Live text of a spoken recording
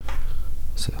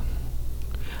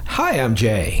Hi, I'm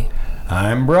Jay.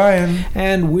 I'm Brian.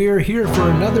 And we're here for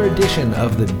another edition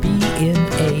of the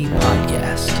BNA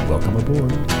podcast. Welcome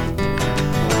aboard.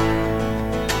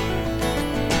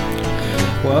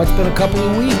 Well, it's been a couple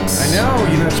of weeks. I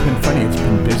know. It's been funny. It's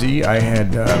been busy. I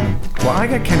had, I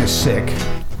got kind of sick.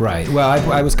 Right. Well,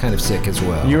 I was kind of sick as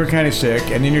well. You were kind of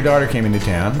sick, and then your daughter came into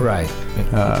town. Right.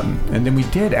 And then we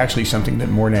did actually something that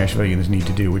more Nashvilleians need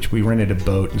to do, which we rented a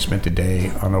boat and spent the day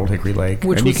on Old Hickory Lake.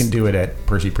 You can do it at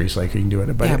Percy Priest Lake. You can do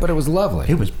it. But it was lovely.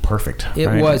 It was perfect.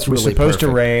 It was really supposed perfect. to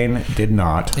rain. It did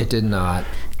not. It did not.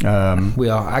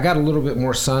 I got a little bit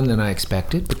more sun than I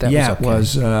expected, but that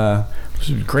was okay. It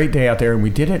was a great day out there, and we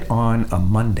did it on a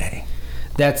Monday.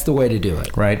 That's the way to do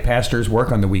it. Right. Pastors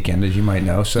work on the weekend, as you might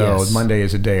know. So yes. Monday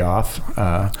is a day off.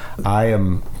 I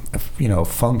am,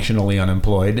 functionally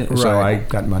unemployed. Right. So I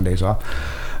got Mondays off.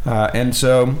 And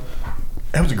so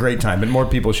that was a great time. But more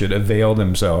people should avail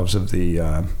themselves of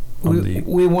the...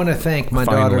 We want to thank my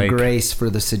daughter lake. Grace for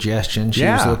the suggestion. She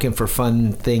was looking for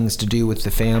fun things to do with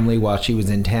the family while she was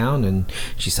in town, and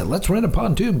she said, "Let's rent a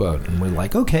pontoon boat." And we're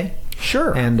like, "Okay,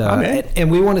 sure." And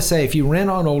we want to say, if you rent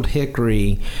on Old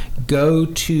Hickory, go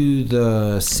to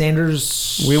the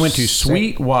Sanders. We went to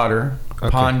Sweetwater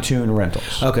Pontoon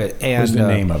Rentals. Okay, and was the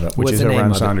name of it, which is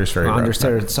around Saunders Ferry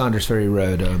Road. Saunders Ferry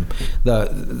Road.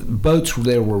 The boats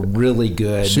there were really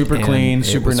good, super clean,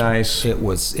 super nice. It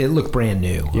looked brand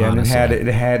new. Yeah, honestly. and it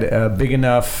had a big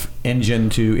enough engine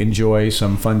to enjoy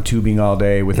some fun tubing all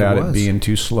day without it being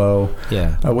too slow.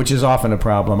 Yeah, which is often a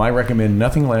problem. I recommend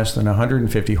nothing less than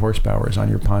 150 horsepower on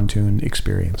your pontoon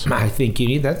experience. I think you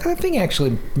need that. That thing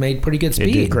actually made pretty good speed.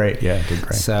 It did great. Yeah, it did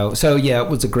great. So yeah, it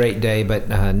was a great day. But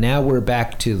now we're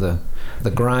back to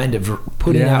the grind of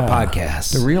putting out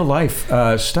podcasts, the real life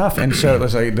stuff. And so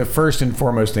let's say the first and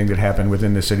foremost thing that happened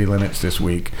within the city limits this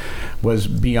week was,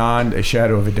 beyond a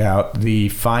shadow of a doubt, the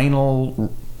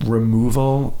final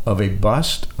removal of a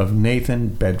bust of Nathan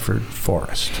Bedford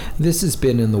Forrest. This has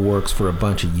been in the works for a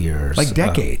bunch of years, like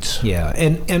decades.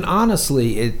 And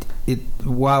honestly, it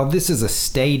while this is a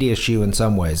state issue in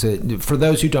some ways, for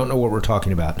those who don't know what we're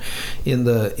talking about, in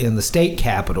the state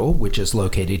capitol, which is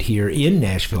located here in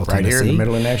Nashville, Tennessee, right here in the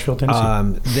middle of Nashville,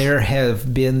 Tennessee, there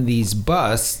have been these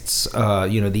busts,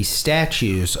 these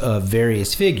statues of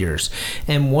various figures,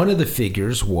 and one of the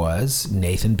figures was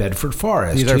Nathan Bedford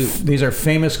Forrest. These are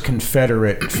famous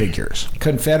Confederate figures.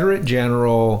 Confederate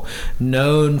general,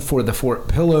 known for the Fort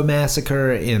Pillow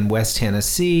massacre in West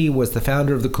Tennessee, was the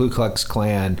founder of the Ku Klux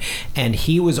Klan. And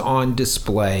he was on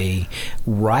display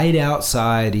right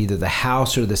outside either the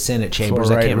House or the Senate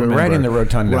chambers. I can't remember. Right in the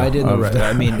rotunda. Right in of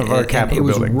our Capitol it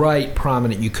was building. Right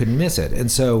prominent. You couldn't miss it. And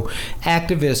so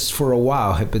activists for a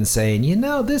while have been saying,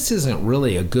 this isn't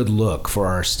really a good look for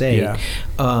our state. Yeah.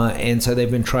 And so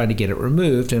they've been trying to get it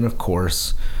removed. And of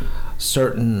course,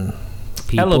 certain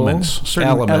elements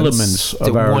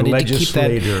of our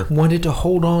legislature wanted to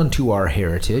hold on to our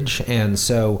heritage, and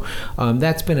so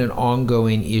that's been an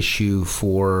ongoing issue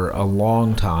for a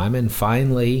long time, and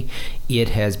finally it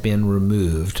has been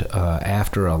removed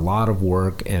after a lot of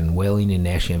work and wailing and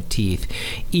gnashing of teeth,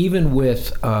 even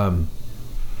with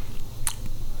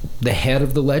the head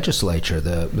of the legislature,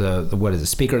 the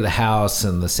Speaker of the House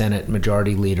and the Senate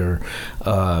Majority Leader,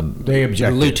 they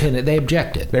objected. The lieutenant, they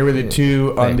objected. They were the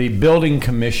two on the building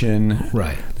commission.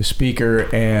 Right. The Speaker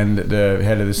and the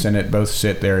head of the Senate both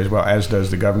sit there, as well as does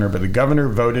the governor. But the governor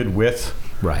voted with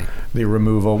the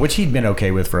removal, which he'd been okay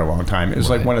with for a long time. It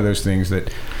was like one of those things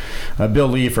that Bill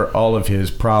Lee, for all of his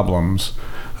problems,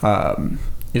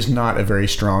 is not a very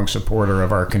strong supporter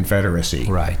of our Confederacy.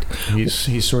 Right.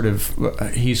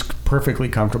 He's perfectly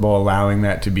comfortable allowing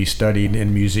that to be studied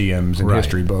in museums and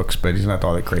history books, but he's not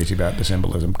all that crazy about the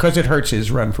symbolism because it hurts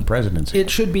his run for presidency. It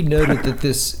should be noted that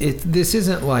this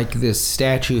isn't like this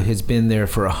statue has been there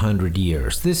for 100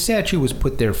 years. This statue was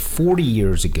put there 40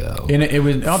 years ago. And it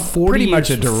was pretty much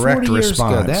a direct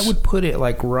response. That would put it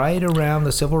like right around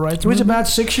the Civil Rights Movement. It was about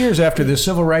 6 years after the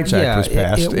Civil Rights Act was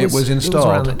passed. It was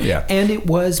installed. And it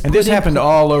was. And this happened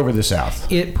all over the South.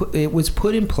 It was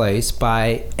put in place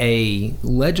by a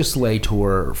legislator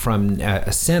from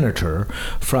a senator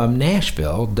from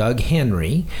Nashville, Doug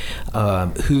Henry,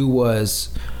 who was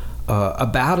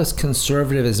about as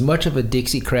conservative, as much of a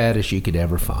Dixiecrat as you could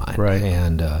ever find. Right.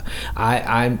 And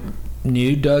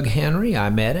knew Doug Henry. I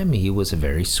met him. He was a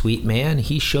very sweet man.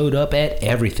 He showed up at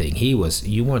everything. He was,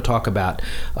 you want to talk about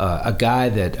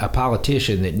a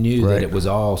politician that knew that it was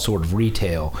all sort of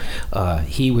retail.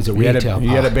 He was a retail. He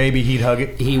had a baby, he'd hug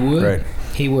it. He would. Right.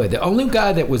 He would. The only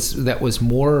guy that was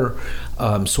more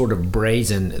sort of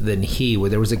brazen than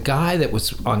there was a guy that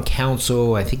was on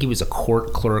council. I think he was a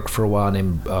court clerk for a while,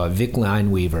 named Vic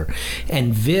Lineweaver,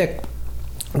 and Vic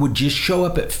would just show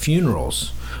up at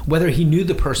funerals. Whether he knew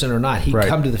the person or not, he'd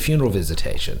come to the funeral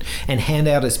visitation and hand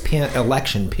out his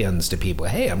election pins to people.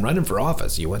 Hey, I'm running for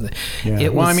office. You want?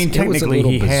 Technically,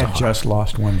 he had just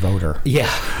lost one voter.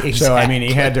 Yeah, exactly. So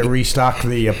he had to restock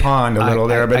the pond a little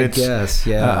there. But I guess,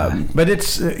 yeah. But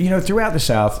it's throughout the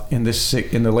South in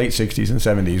the late '60s and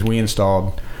 '70s, we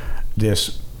installed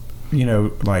this,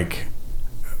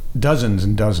 dozens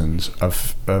and dozens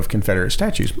of Confederate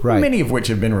statues, many of which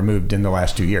have been removed in the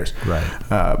last 2 years.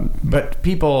 Right. But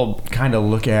people kind of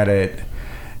look at it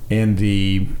in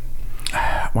the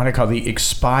what I call the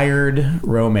expired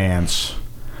romance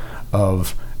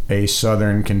of a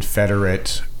Southern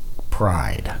Confederate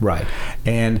pride. Right.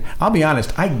 And I'll be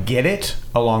honest, I get it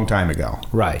a long time ago.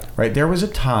 Right. Right. There was a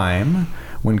time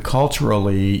when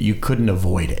culturally you couldn't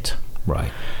avoid it.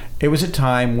 Right. It was a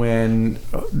time when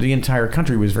the entire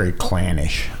country was very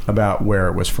clannish about where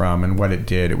it was from and what it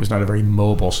did. It was not a very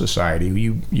mobile society.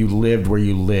 You lived where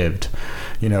you lived.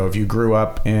 If you grew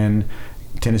up in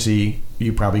Tennessee,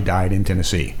 you probably died in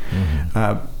Tennessee.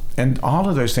 Mm-hmm. And all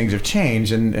of those things have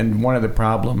changed. And one of the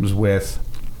problems with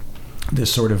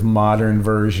this sort of modern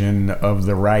version of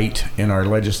the right in our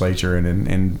legislature and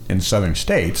in southern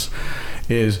states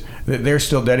is that they're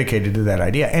still dedicated to that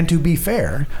idea. And to be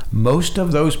fair, most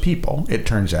of those people, it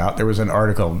turns out, there was an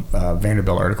article,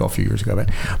 Vanderbilt article a few years ago, but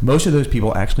most of those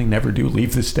people actually never do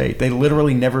leave the state. They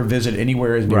literally never visit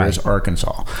anywhere as near as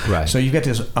Arkansas. Right. So you've got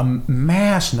this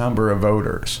mass number of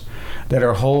voters that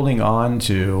are holding on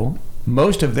to,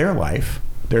 most of their life,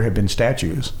 there have been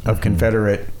statues of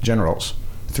Confederate generals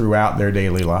throughout their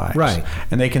daily lives. Right.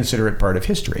 And they consider it part of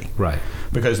history. Right.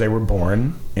 Because they were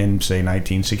born in, say,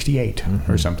 1968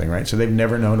 or something, right? So they've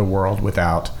never known a world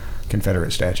without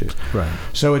Confederate statues. Right.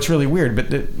 So it's really weird.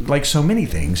 But like so many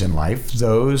things in life,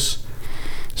 those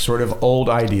sort of old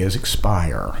ideas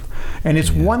expire. And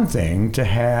it's one thing to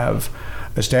have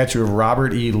a statue of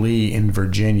Robert E. Lee in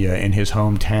Virginia in his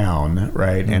hometown,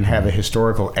 right, and have a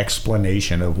historical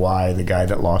explanation of why the guy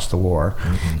that lost the war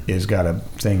is got a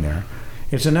thing there.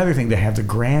 It's another thing to have the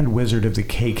Grand Wizard of the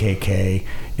KKK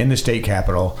in the state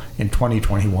capitol in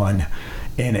 2021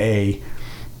 in a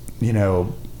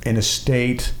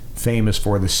state famous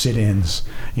for the sit-ins,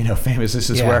 famous. This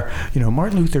is where,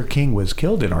 Martin Luther King was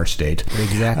killed in our state.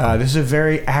 Exactly. This is a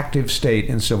very active state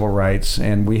in civil rights,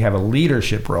 and we have a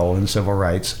leadership role in civil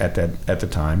rights at the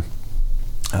time.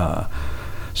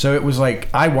 So it was like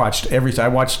I watched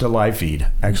a live feed,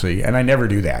 actually, and I never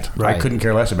do that. Right. I couldn't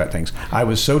care less about things. I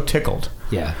was so tickled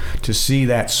to see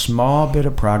that small bit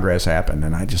of progress happen,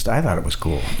 and I thought it was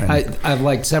cool. And I've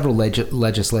liked several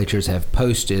legislatures have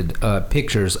posted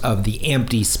pictures of the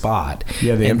empty spot.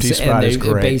 Yeah, the empty spot is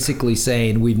great. Basically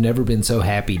saying we've never been so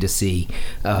happy to see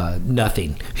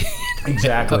nothing.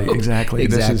 Exactly.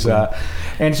 This is,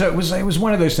 and so it was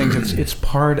one of those things. It's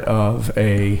part of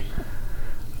a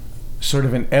sort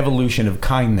of an evolution of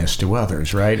kindness to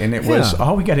others, right? And it was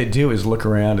all we got to do is look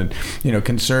around, and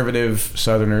conservative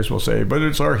Southerners will say, "But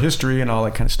it's our history" and all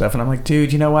that kind of stuff. And I'm like,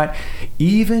 dude, you know what?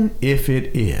 Even if it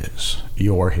is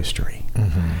your history,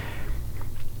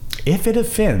 if it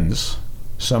offends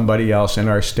somebody else in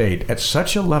our state at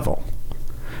such a level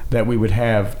that we would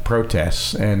have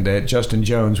protests and that Justin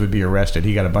Jones would be arrested,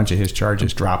 he got a bunch of his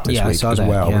charges dropped this week as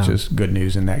well, which is good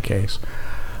news in that case.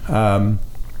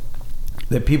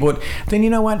 That people would, then you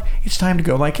know what? It's time to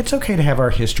go. Like, it's okay to have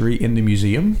our history in the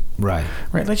museum. Right.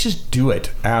 Let's just do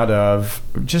it out of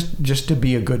just to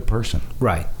be a good person.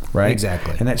 Right.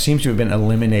 Exactly. And that seems to have been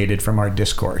eliminated from our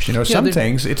discourse. Some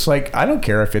things, it's like, I don't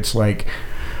care if it's like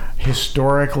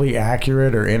historically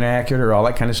accurate or inaccurate or all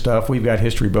that kind of stuff. We've got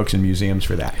history books and museums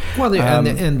for that. Well,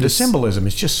 and the symbolism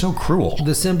is just so cruel.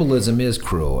 The symbolism is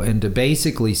cruel, and to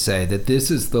basically say that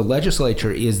the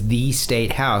legislature is the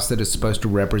state house that is supposed to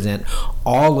represent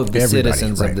all of the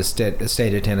citizens of the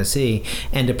state of Tennessee,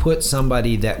 and to put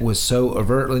somebody that was so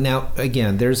overtly, now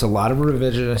again, there's a lot of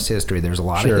revisionist history. There's a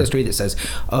lot of history that says,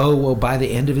 oh, well, by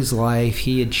the end of his life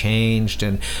he had changed,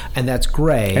 and that's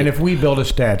great. And if we build a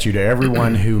statue to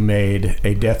everyone who made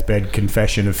a deathbed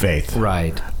confession of faith,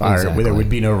 exactly, there would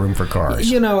be no room for cars.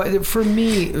 For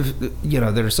me,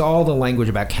 there's all the language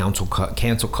about cancel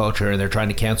culture, and they're trying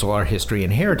to cancel our history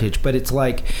and heritage, but it's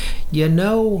like,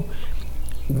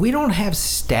 we don't have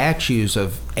statues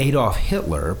of Adolf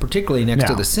Hitler, particularly next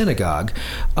to the synagogue,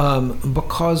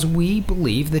 because we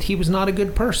believe that he was not a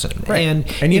good person. Right.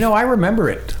 And you know, I remember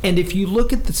it. And if you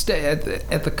look at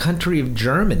the country of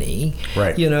Germany,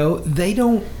 right. you know, they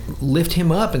don't lift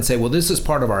him up and say, well, this is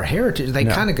part of our heritage. They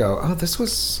kind of go, oh, this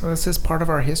is part of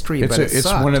our history, but it's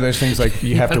one of those things like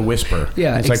you have to whisper.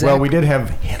 Yeah, it's exactly. like, well, we did have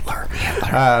Hitler.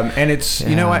 And it's,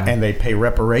 you know what, and they pay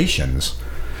reparations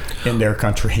in their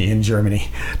country, in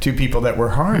Germany, to people that were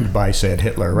harmed by said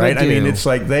Hitler, right? I mean, it's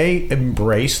like they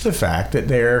embrace the fact that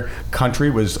their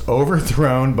country was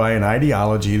overthrown by an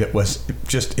ideology that was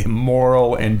just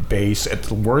immoral and base at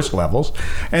the worst levels,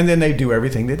 and then they do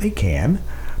everything that they can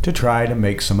to try to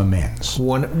make some amends.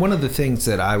 One of the things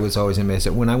that I was always amazed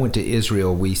at, when I went to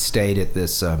Israel, we stayed at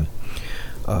this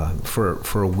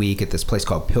for a week at this place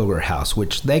called Pilger House,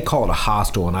 which they call it a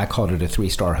hostel, and I called it a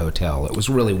 3-star hotel. It was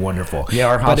really wonderful. Yeah,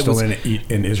 our hostel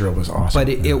in Israel was awesome. But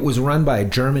it was run by a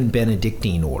German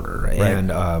Benedictine order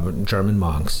and German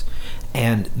monks.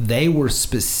 And they were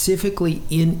specifically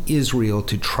in Israel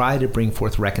to try to bring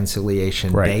forth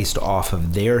reconciliation based off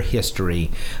of their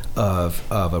history of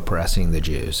oppressing the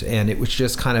Jews. And it was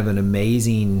just kind of an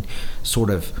amazing sort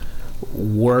of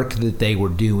work that they were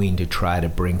doing to try to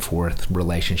bring forth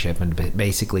relationship and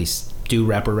basically do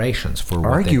reparations for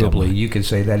what they did. Arguably, you could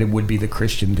say that it would be the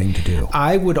Christian thing to do.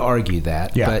 I would argue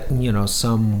that, but you know,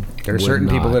 there are certain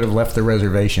people that have left the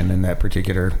reservation in that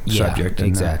particular subject.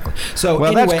 Exactly. So,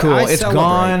 well, anyway, that's cool. It's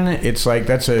gone. Right. It's like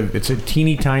it's a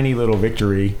teeny tiny little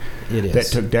victory that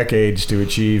took decades to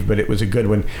achieve, but it was a good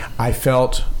one. I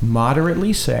felt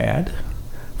moderately sad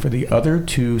for the other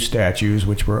 2 statues,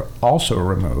 which were also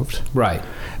removed. Right.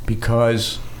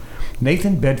 Because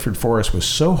Nathan Bedford Forrest was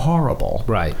so horrible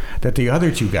that the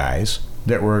other 2 guys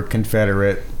that were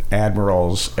Confederate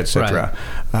admirals, etc.,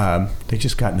 they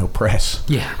just got no press.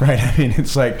 Yeah. Right? I mean,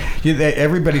 it's like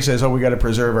everybody says, oh, we got to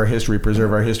preserve our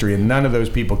history, and none of those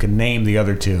people can name the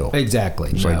other 2.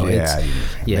 Exactly. It's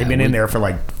they've been in there for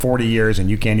like 40 years, and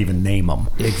you can't even name them.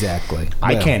 Exactly.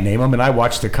 I can't name them, and I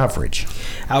watch the coverage.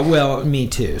 Well, me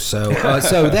too. So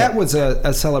that was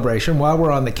a celebration. While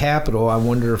we're on the Capitol, I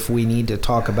wonder if we need to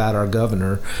talk about our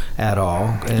governor at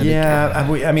all.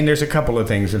 I mean, there's a couple of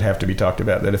things that have to be talked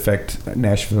about that affect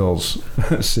Nashville's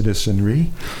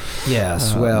citizenry.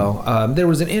 Yes. There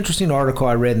was an interesting article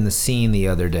I read in The Scene the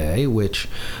other day, which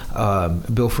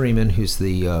Bill Freeman, who's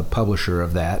the publisher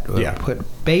of that,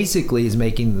 basically is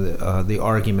making the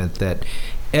argument that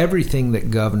everything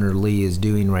that Governor Lee is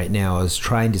doing right now is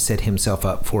trying to set himself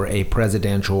up for a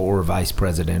presidential or vice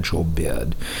presidential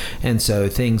bid. And so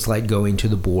things like going to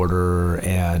the border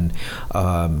and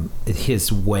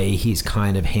his way he's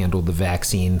kind of handled the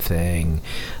vaccine thing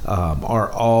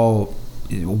are all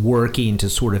working to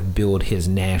sort of build his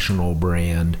national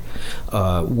brand,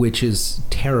 which is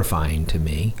terrifying to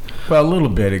me. Well, a little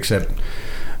bit, except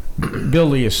Bill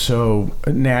Lee is so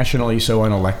nationally so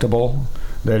unelectable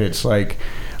that it's like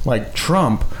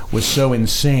Trump was so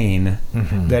insane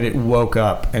that it woke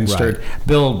up and started.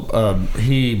 Bill,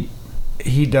 he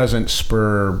doesn't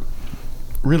spur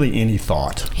really any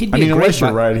thought. Unless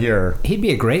you're right here. He'd be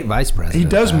a great vice president. He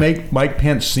does make Mike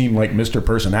Pence seem like Mr.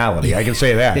 Personality. I can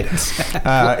say that.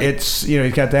 Exactly. It's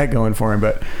he's got that going for him,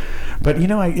 but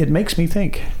it makes me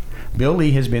think. Bill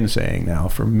Lee has been saying now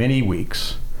for many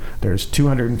weeks, there's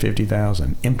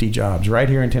 250,000 empty jobs right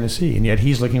here in Tennessee, and yet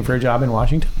he's looking for a job in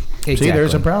Washington. Exactly. See,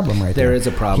 there's a problem right there. There is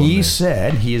a problem. He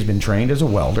said he has been trained as a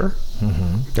welder.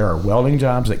 There are welding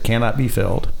jobs that cannot be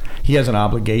filled. He has an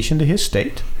obligation to his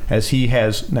state, as he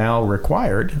has now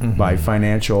required by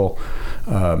financial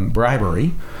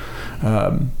bribery.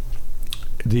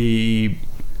 He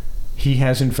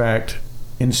has, in fact,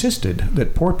 insisted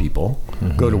that poor people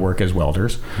go to work as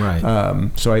welders.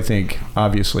 Right. So I think,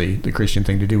 obviously, the Christian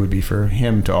thing to do would be for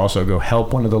him to also go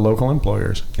help one of the local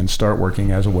employers and start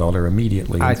working as a welder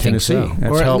immediately in Tennessee. Think so.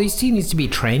 Or at least he needs to be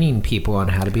training people on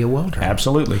how to be a welder.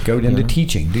 Absolutely. Go into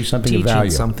teaching. Do something of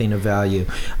value. Something of value.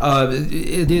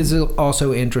 It is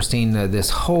also interesting, this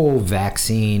whole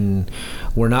vaccine,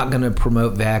 we're not going to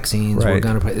promote vaccines. Right. We're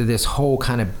going to this whole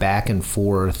kind of back and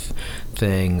forth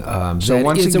thing. So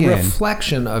once it's again, a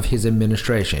reflection of his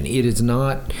administration. It is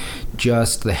not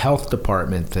just the health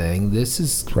department thing. This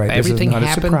is everything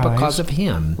happened because of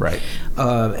him. Right.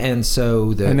 And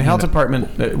so the health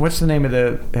department. What's the name of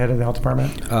the head of the health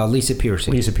department? Lisa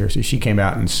Piercy. Lisa Piercy. She came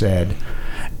out and said,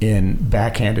 in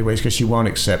backhanded ways, because she won't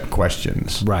accept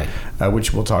questions. Right.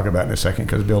 Which we'll talk about in a second,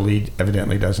 because Bill Lee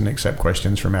evidently doesn't accept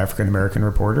questions from African American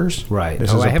reporters. Right.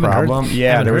 This is a problem.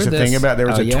 There was a thing about, there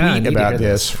was a tweet about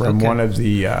this from one of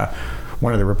the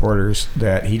one of the reporters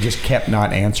that he just kept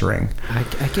not answering.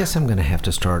 I guess I'm going to have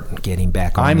to start getting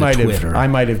back on Twitter. I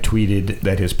might have tweeted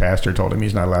that his pastor told him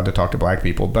he's not allowed to talk to black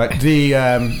people, but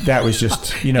that was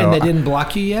just, you know. And they didn't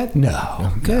block you yet?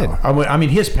 No. Good. No. I mean,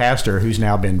 his pastor, who's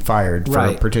now been fired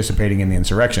for participating in the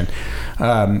insurrection,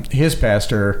 his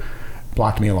pastor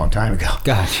blocked me a long time ago.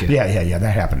 Gotcha. Yeah.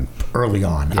 That happened early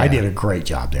on. Yeah. I did a great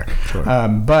job there. Sure.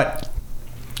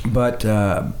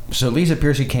 So Lisa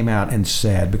Piercy came out and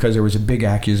said, because there was a big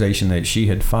accusation that she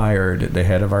had fired the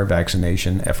head of our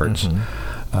vaccination efforts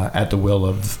at the will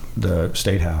of the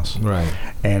State House. Right.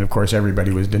 And of course,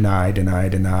 everybody was deny.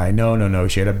 No.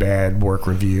 She had a bad work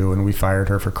review, and we fired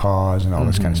her for cause and all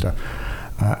this kind of stuff.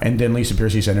 And then Lisa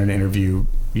Piercy said in an interview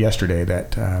yesterday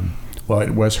that,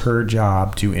 it was her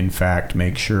job to, in fact,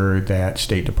 make sure that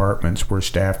state departments were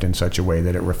staffed in such a way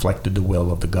that it reflected the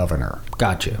will of the governor.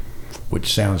 Gotcha.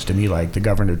 Which sounds to me like the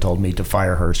governor told me to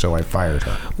fire her, so I fired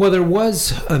her. Well, there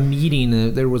was a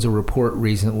meeting, there was a report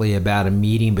recently about a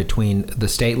meeting between the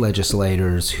state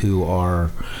legislators who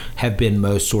have been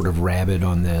most sort of rabid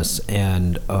on this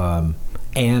and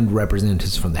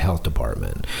representatives from the health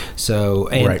department,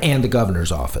 and the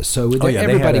governor's office. So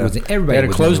everybody had a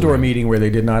closed door meeting where they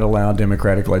did not allow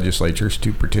Democratic legislatures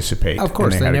to participate. Of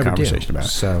course, and they had never a conversation do. about it.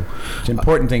 So it's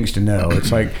important things to know.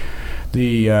 It's like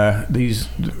and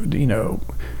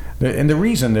the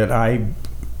reason that I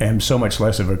am so much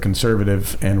less of a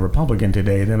conservative and Republican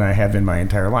today than I have in my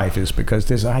entire life is because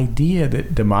this idea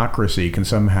that democracy can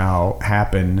somehow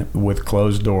happen with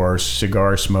closed doors,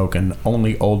 cigar smoking,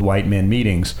 only old white men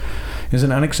meetings is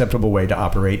an unacceptable way to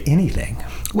operate anything.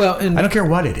 Well, and I don't care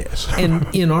what it is. And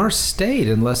in our state,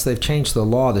 unless they've changed the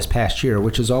law this past year,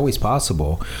 which is always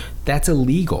possible, that's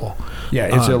illegal.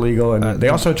 Yeah, it's illegal. And they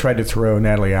also tried to throw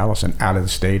Natalie Allison out of the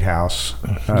State House.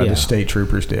 The state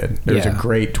troopers did. There's a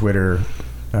great Twitter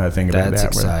thing about that's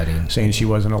exciting. Saying she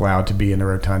wasn't allowed to be in the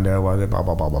rotunda, blah, blah,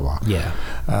 blah, blah, blah. Yeah.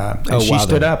 And she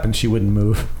stood up and she wouldn't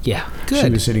move. Yeah, good. She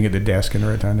was sitting at the desk in the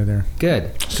rotunda there.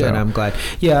 Good. I'm glad.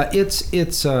 Yeah,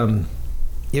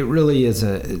 it really is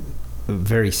a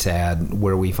very sad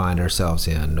where we find ourselves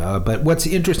in. But what's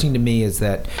interesting to me is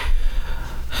that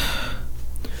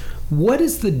what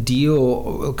is the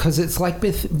deal? Because it's like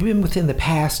been within the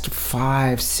past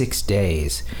 5-6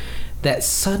 days that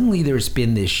suddenly there's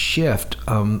been this shift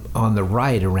on the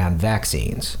right around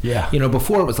vaccines. Yeah.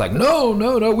 Before it was like, no,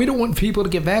 we don't want people to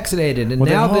get vaccinated. And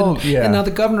now the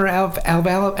governor of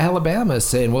Alabama is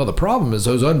saying, well, the problem is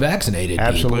those unvaccinated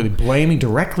Absolutely. people.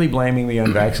 Directly blaming the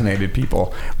unvaccinated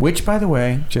people, which, by the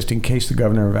way, just in case the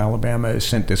governor of Alabama has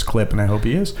sent this clip, and I hope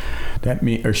he is,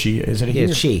 she, is it a he?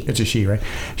 It's she. It's a she, right?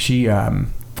 She,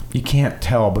 you can't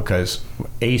tell because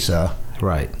Asa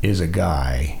is a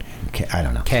guy. I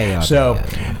don't know.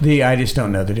 I just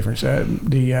don't know the difference. And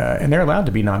they're allowed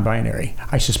to be non-binary.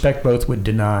 I suspect both would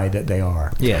deny that they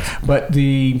are. Yes. But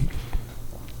the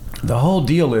whole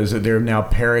deal is that they're now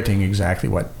parroting exactly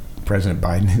what President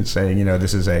Biden is saying.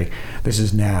 This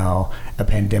is now a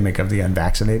pandemic of the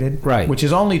unvaccinated. Right. Which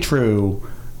is only true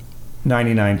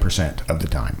 99% of the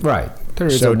time. Right.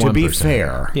 So to be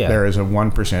fair, there is a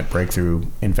 1% breakthrough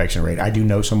infection rate. I do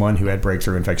know someone who had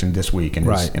breakthrough infection this week and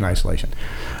is in isolation.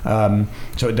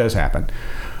 So it does happen.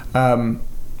 I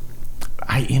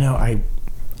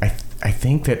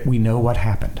think that we know what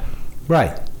happened.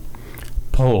 Right.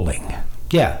 Polling.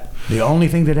 Yeah. The only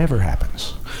thing that ever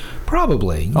happens.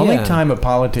 Probably. Only time a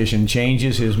politician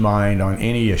changes his mind on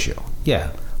any issue.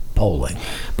 Yeah. Polling.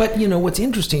 But what's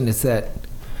interesting is that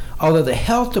although the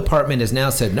health department has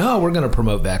now said, no, we're going to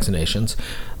promote vaccinations,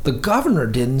 the governor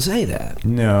didn't say that.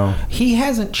 No. He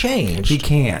hasn't changed. He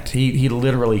can't. He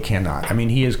literally cannot. I mean,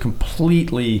 he is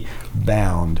completely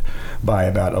bound by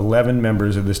about 11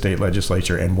 members of the state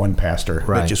legislature and one pastor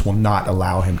that just will not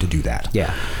allow him to do that.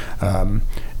 Yeah.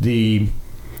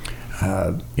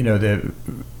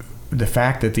 The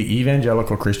fact that the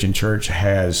evangelical Christian church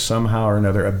has somehow or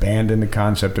another abandoned the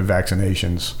concept of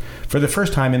vaccinations for the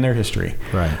first time in their history.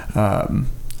 Right.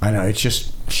 I know, it's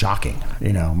just shocking.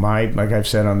 Like I've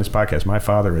said on this podcast, my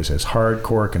father is as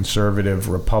hardcore conservative,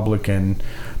 Republican,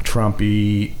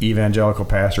 Trumpy, evangelical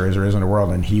pastor as there is in the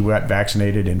world, and he got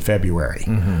vaccinated in February.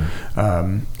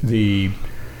 Mm-hmm.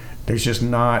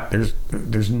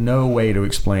 There's no way to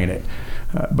explain it,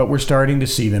 but we're starting to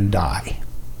see them die.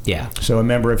 Yeah. So a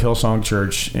member of Hillsong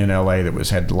Church in LA that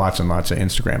had lots and lots of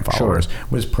Instagram followers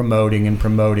was promoting and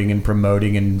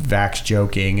vax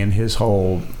joking, and his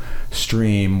whole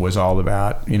stream was all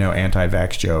about,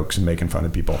 anti-vax jokes and making fun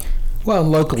of people. Well,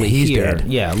 locally he's here,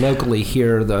 dead. Locally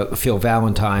here, the Phil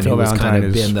Valentine, who has kind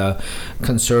of been the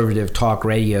conservative talk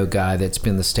radio guy that's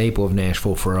been the staple of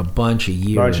Nashville for a bunch of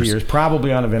years.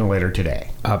 Probably on a ventilator today.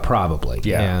 Probably.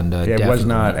 Yeah. And it was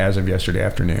not as of yesterday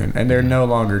afternoon, and they're no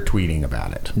longer tweeting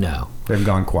about it. No, they've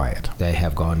gone quiet. They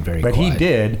have gone very quiet. But he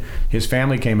did. His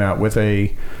family came out with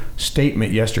a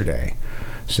statement yesterday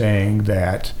saying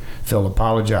that Phil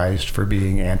apologized for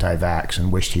being anti-vax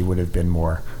and wished he would have been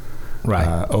more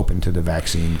open to the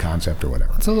vaccine concept or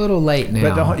whatever. It's a little late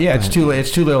now. It's too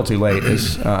little too late.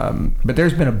 But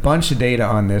there's been a bunch of data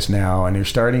on this now, and you're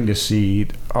starting to see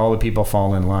all the people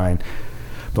fall in line.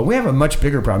 But we have a much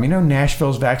bigger problem. You know,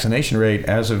 Nashville's vaccination rate,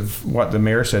 as of what the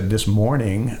mayor said this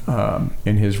morning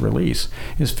in his release,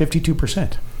 is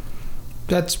 52%.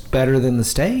 That's better than the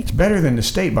state. It's better than the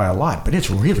state by a lot, but it's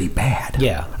really bad.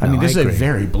 Yeah. I mean, this is a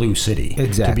very blue city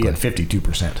to be at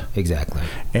 52%. Exactly.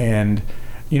 And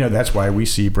you know, that's why we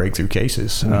see breakthrough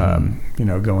cases,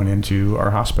 going into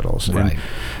our hospitals. Right. And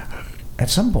at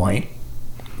some point,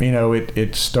 you know,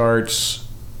 it starts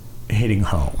hitting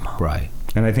home. Right.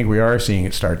 And I think we are seeing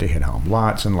it start to hit home.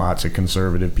 Lots and lots of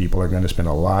conservative people are going to spend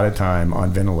a lot of time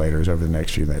on ventilators over the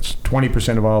next few. That's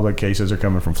 20% of all the cases are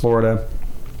coming from Florida.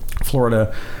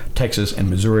 Florida, Texas, and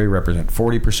Missouri represent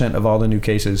 40% of all the new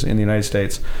cases in the United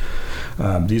States.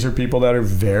 These are people that are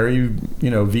very,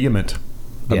 vehement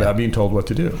about being told what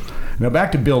to do. Now,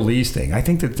 back to Bill Lee's thing. I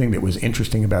think the thing that was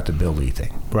interesting about the Bill Lee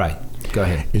thing, right? Go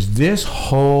ahead. Is this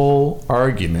whole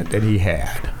argument that he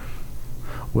had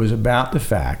was about the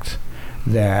fact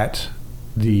that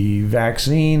the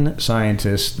vaccine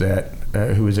scientist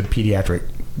who is a pediatric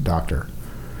doctor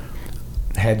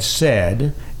had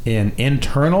said in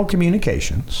internal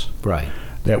communications, right,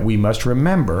 that we must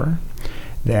remember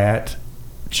that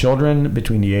children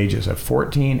between the ages of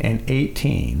 14 and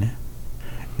 18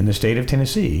 in the state of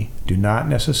Tennessee do not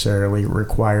necessarily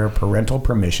require parental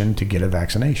permission to get a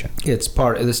vaccination. It's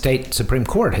part of the state Supreme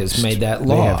Court has made that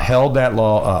law. They have held that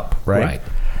law up, right? Right.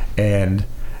 And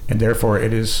therefore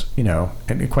it is,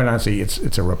 and quite honestly,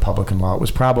 it's a Republican law. It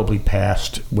was probably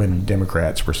passed when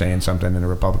Democrats were saying something and the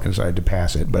Republicans decided to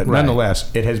pass it. But nonetheless,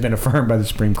 it has been affirmed by the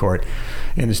Supreme Court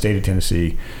in the state of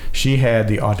Tennessee. She had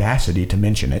the audacity to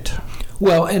mention it.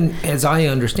 Well, and as I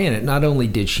understand it, not only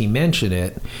did she mention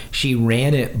it, she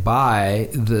ran it by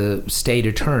the state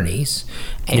attorneys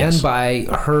and by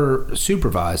her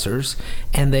supervisors,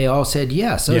 and they all said,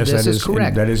 yes, this is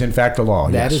correct. That is in fact the law.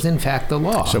 That is in fact the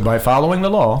law. So by following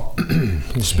the law,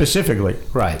 specifically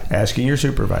asking your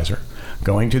supervisor,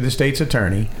 going to the state's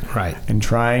attorney, and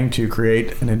trying to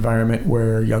create an environment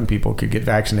where young people could get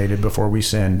vaccinated before we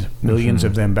send millions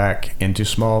of them back into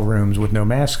small rooms with no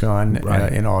mask on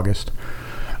in August,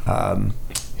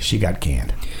 she got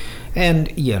canned. And,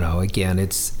 again,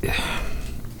 it's...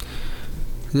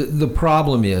 The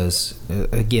problem is,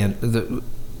 again, the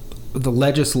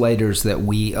legislators that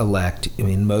we elect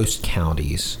in most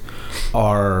counties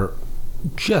are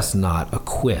just not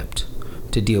equipped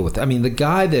to deal with it. I mean, the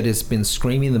guy that has been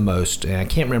screaming the most, and I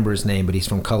can't remember his name, but he's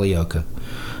from Culleoka,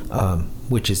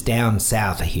 which is down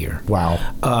south of here. Wow.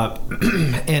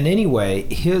 And anyway,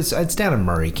 it's down in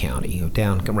Murray County,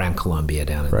 down around Columbia,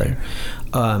 down in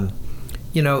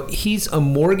there. He's a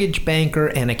mortgage banker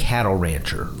and a cattle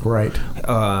rancher. Right.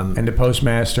 And the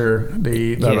postmaster,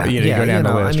 go down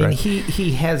the list, right?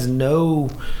 He has no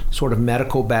sort of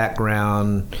medical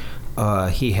background.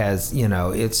 He has,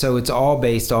 it's all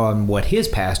based on what his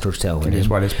pastor's telling him. It is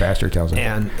what his pastor tells him.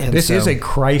 And this is a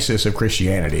crisis of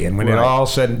Christianity. And when it all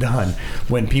said and done,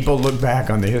 when people look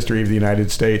back on the history of the United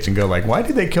States and go like, why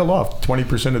did they kill off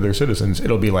 20% of their citizens?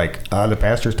 It'll be like, the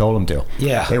pastors told them to.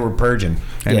 Yeah. They were purging.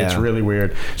 And it's really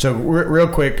weird. So real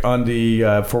quick on the,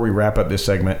 before we wrap up this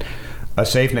segment,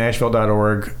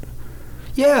 safenashville.org.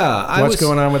 Yeah. What's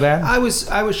going on with that? I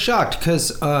was shocked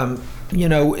because,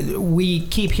 we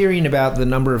keep hearing about the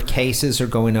number of cases are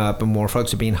going up and more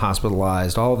folks are being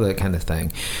hospitalized, all of that kind of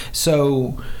thing.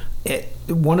 So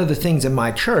one of the things in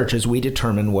my church as we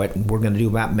determine what we're going to do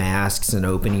about masks and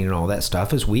opening and all that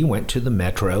stuff is we went to the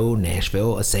Metro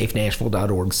Nashville, a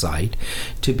safenashville.org site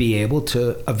to be able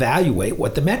to evaluate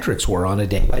what the metrics were on a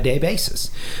day-by-day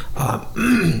basis.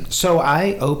 So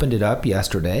I opened it up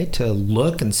yesterday to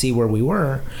look and see where we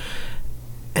were,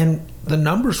 and the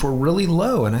numbers were really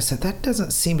low, and I said, it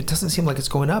doesn't seem like it's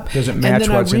going up. Doesn't match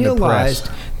what's in the press. And then I realized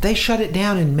they shut it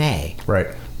down in May. Right.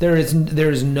 There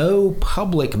is no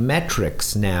public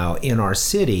metrics now in our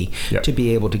city to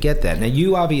be able to get that. Now,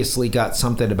 you obviously got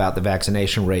something about the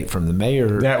vaccination rate from the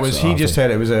mayor. He just had,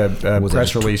 it was a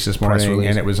press release this morning,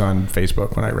 and it was on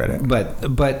Facebook when I read it.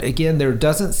 But again, there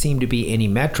doesn't seem to be any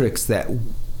metrics that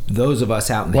those of us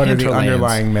out in the what are the hinterlands,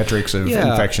 underlying metrics of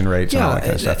infection rates and all that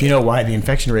kind of stuff. You know why the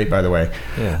infection rate, by the way?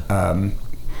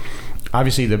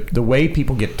 Obviously, the way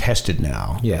people get tested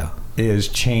now is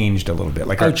changed a little bit.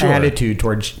 Like our attitude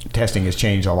towards testing has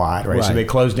changed a lot, right? So they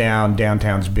closed down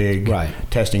downtown's big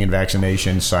testing and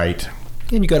vaccination site.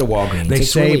 And you go to Walgreens. They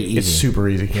say really easy. It's super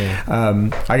easy.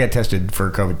 Yeah. I got tested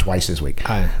for COVID twice this week.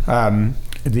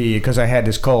 Because I had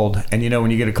this cold, and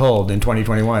when you get a cold in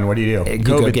 2021, what do?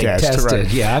 COVID test. Tested.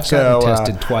 Right? Yeah, I've gotten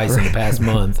tested twice in the past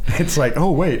month. It's like,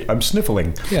 oh wait, I'm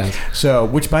sniffling. Yeah. So,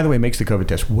 which by the way makes the COVID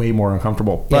test way more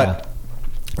uncomfortable. But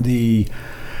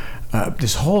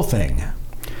this whole thing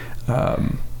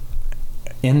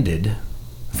ended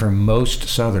for most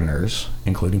Southerners,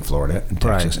 including Florida and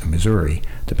Texas and Missouri.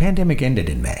 The pandemic ended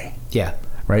in May. Yeah.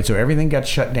 Right, so everything got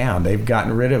shut down. They've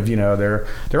gotten rid of,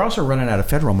 they're also running out of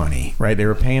federal money, right? They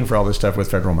were paying for all this stuff with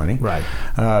federal money. Right.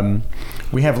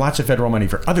 We have lots of federal money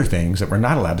for other things that we're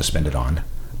not allowed to spend it on,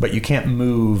 but you can't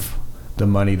move the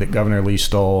money that Governor Lee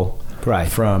stole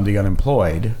from the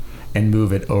unemployed and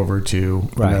move it over to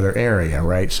another area,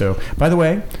 right? So, by the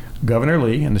way, Governor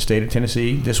Lee in the state of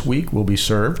Tennessee this week will be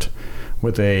served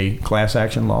with a class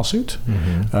action lawsuit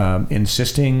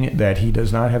insisting that he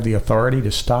does not have the authority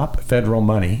to stop federal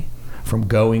money from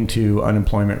going to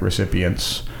unemployment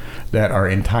recipients that are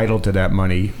entitled to that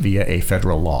money via a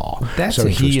federal law. That's so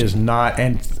he is not,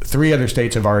 and 3 other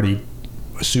states have already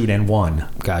sued and won.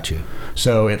 Got you.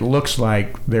 So it looks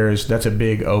like that's a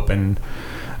big open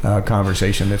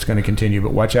conversation that's going to continue,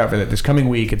 but watch out for that. This coming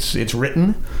week, it's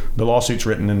written, the lawsuit's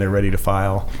written, and they're ready to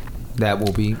file. That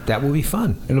will be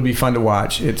fun. It'll be fun to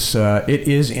watch. It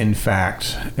is in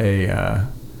fact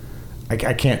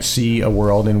I can't see a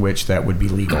world in which that would be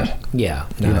legal. Yeah,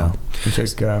 no. It's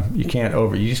like you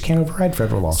just can't override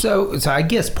federal law. So I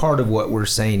guess part of what we're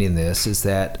saying in this is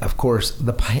that, of course,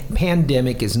 the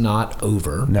pandemic is not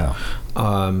over. No.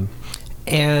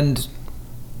 And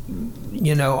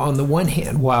on the one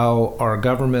hand, while our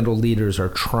governmental leaders are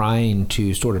trying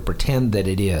to sort of pretend that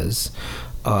it is,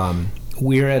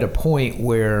 we're at a point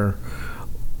where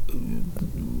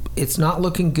it's not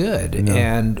looking good,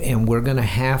 and we're going to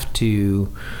have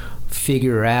to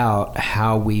figure out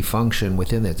how we function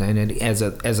within this. And as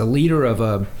a leader of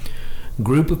a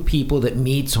group of people that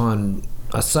meets on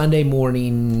a Sunday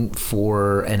morning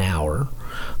for an hour,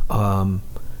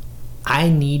 I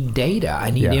need data.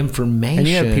 I need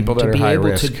information to be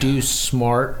able to do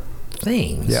smart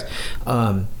things. Yeah.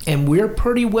 And we're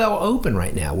pretty well open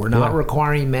right now. We're not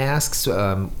requiring masks.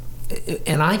 And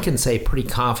I can say pretty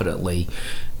confidently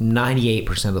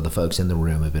 98% of the folks in the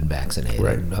room have been vaccinated.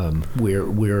 Right.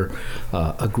 We're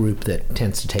a group that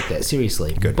tends to take that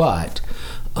seriously. Good. But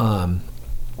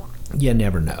you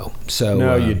never know. So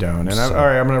no, you don't. And all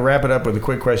right, I'm going to wrap it up with a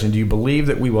quick question. Do you believe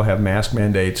that we will have mask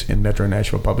mandates in Metro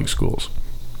Nashville public schools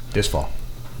this fall?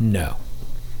 No.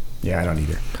 Yeah, I don't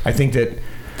either. I think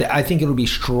it'll be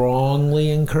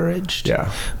strongly encouraged.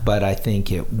 Yeah. But I think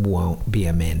it won't be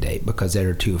a mandate because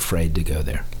they're too afraid to go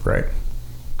there. Right.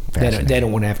 They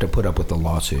don't want to have to put up with the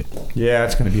lawsuit. Yeah,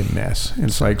 it's going to be a mess.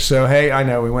 It's like, so, hey, I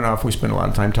know we spent a lot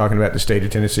of time talking about the state of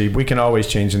Tennessee. We can always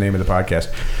change the name of the podcast.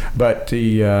 But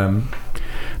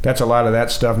that's a lot of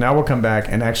that stuff. Now we'll come back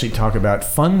and actually talk about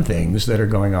fun things that are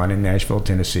going on in Nashville,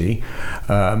 Tennessee.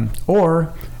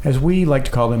 Or, as we like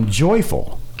to call them,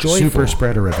 joyful super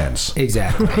spreader events.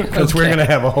 Exactly. Because we're going to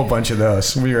have a whole bunch of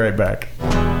those. We'll be right back.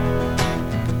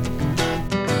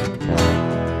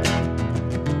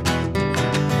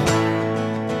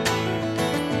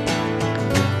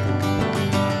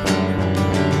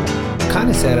 Kind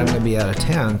of sad I'm going to be out of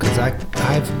town because I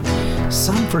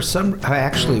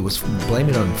actually was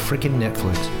blaming it on freaking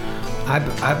Netflix.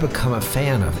 I've become a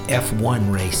fan of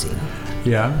F1 racing.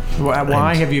 Yeah.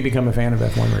 Why have you become a fan of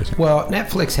F1 racing? Well,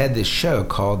 Netflix had this show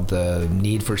called The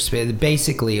Need for Speed.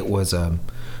 Basically, it was a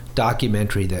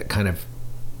documentary that kind of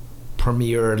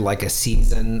premiered like a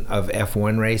season of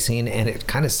F1 racing, and it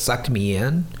kind of sucked me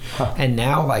in. Huh. And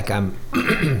now, like, I'm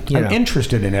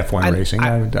interested in F1 racing.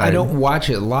 I don't watch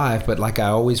it live, but like I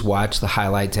always watch the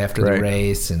highlights after the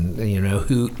race, and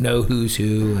who's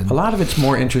who. And a lot of it's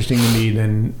more interesting to me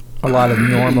than a lot of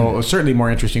normal, certainly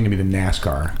more interesting to me than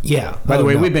NASCAR. Yeah. By the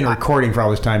way, we've been recording for all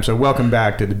this time, so welcome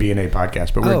back to the B&A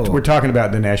podcast. But we're talking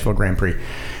about the Nashville Grand Prix.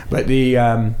 But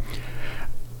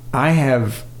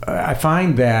I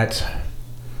find that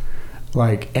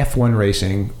like F1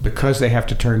 racing, because they have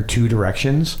to turn 2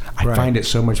 directions, I find it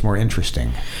so much more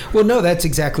interesting. Well, no, that's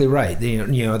exactly right. They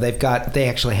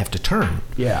actually have to turn.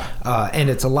 Yeah. And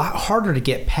it's a lot harder to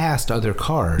get past other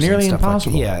cars. Nearly and stuff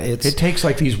impossible. It takes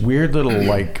like these weird little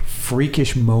like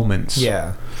freakish moments.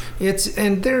 Yeah.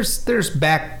 There's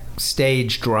back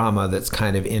stage drama that's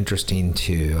kind of interesting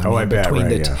too. I bet, between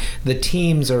right, the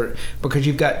teams are, because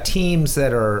you've got teams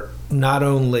that are not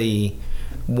only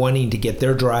wanting to get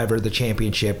their driver the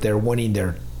championship, they're wanting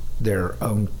their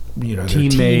own,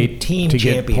 teammate team to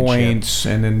get points,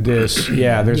 and then this.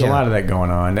 Yeah, there's a lot of that going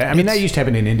on. I mean, that used to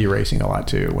happen in Indy racing a lot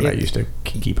too when I used to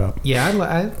keep up.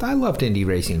 Yeah, I loved Indy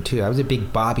racing too. I was a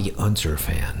big Bobby Unser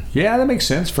fan. Yeah, that makes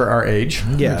sense for our age.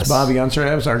 Yes, it's Bobby Unser,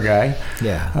 that was our guy.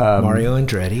 Yeah, Mario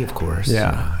Andretti, of course.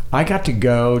 Yeah, I got to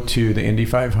go to the Indy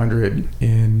 500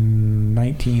 in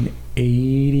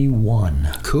 1981.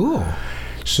 Cool.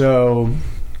 So,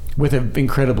 with an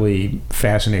incredibly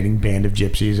fascinating band of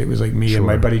gypsies. It was like me and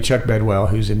my buddy Chuck Bedwell,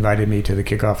 who's invited me to the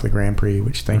kickoff of the Grand Prix,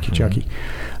 which thank you, Chucky.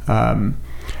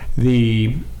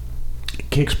 The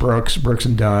Kix Brooks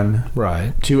and Dunn.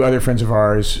 Right. Two other friends of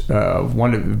ours,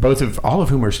 all of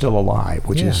whom are still alive,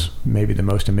 which is maybe the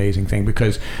most amazing thing,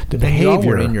 because the behavior. You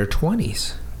were in your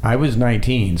 20s. I was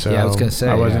 19, so I was going to say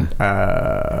I wasn't.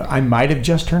 I might have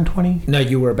just turned 20. No,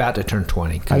 you were about to turn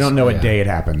 20. I don't know what day it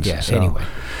happened. Yeah. So. Anyway,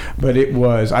 but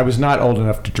I was not old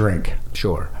enough to drink.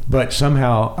 Sure. But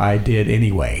somehow I did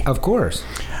anyway. Of course.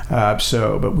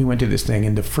 But we went to this thing,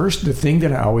 and the thing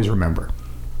that I always remember,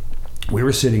 we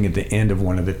were sitting at the end of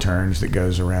one of the turns that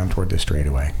goes around toward the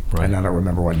straightaway, and I don't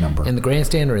remember what number. In the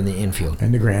grandstand or in the infield?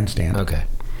 In the grandstand. Okay.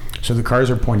 So the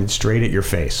cars are pointed straight at your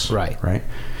face. Right.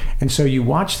 And so you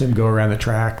watch them go around the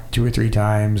track 2 or 3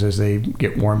 times as they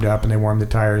get warmed up, and they warm the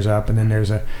tires up, and then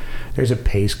there's a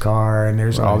pace car, and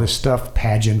there's all this stuff,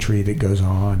 pageantry that goes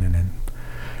on, and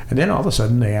then all of a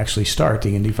sudden they actually start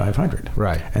the Indy 500.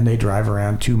 Right. And they drive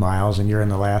around 2 miles, and you're in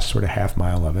the last sort of half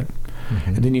mile of it. Mm-hmm.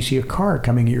 And then you see a car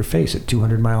coming at your face at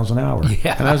 200 miles an hour.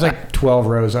 Yeah. And I was like 12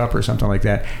 rows up or something like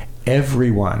that.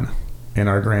 Everyone in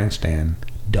our grandstand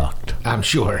ducked. I'm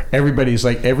sure. Everybody's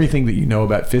like, everything that you know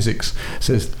about physics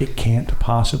says it can't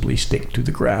possibly stick to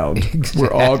the ground. Exactly.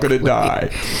 We're all going to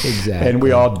die. Exactly. And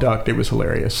we all ducked. It was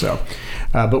hilarious. So,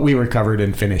 but we recovered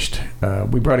and finished.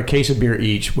 We brought a case of beer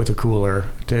each with a cooler,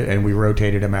 and we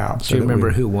rotated them out. Do you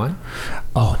remember who won?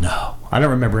 Oh, no. I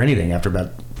don't remember anything after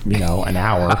about an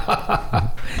hour.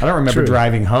 I don't remember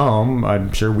driving home.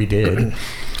 I'm sure we did.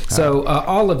 So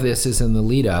all of this is in the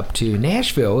lead up to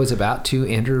Nashville is about to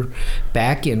enter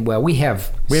back in. Well, we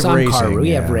have some racing, car.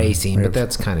 We have racing, but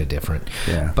that's kind of different.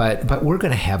 Yeah. But we're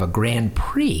going to have a Grand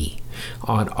Prix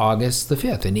on August the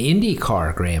 5th, an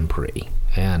IndyCar Grand Prix.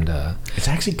 And it's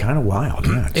actually kind of wild.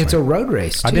 Yeah, it's a road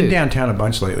race too. I've been downtown a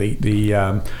bunch lately.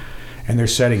 And they're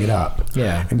setting it up.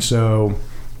 Yeah. And so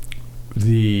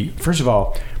first of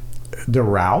all, the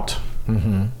route.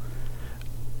 Mm-hmm.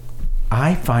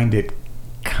 I find it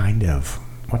kind of,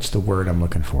 what's the word I'm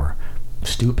looking for?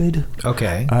 Stupid.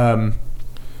 Okay. An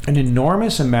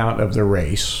enormous amount of the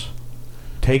race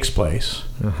takes place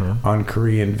on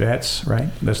Korean Vets, right?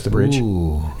 That's the bridge.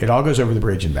 Ooh. It all goes over the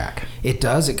bridge and back. It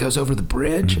does? It goes over the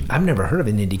bridge? Mm-hmm. I've never heard of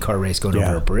an IndyCar race going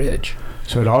over a bridge.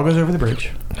 So it all goes over the bridge.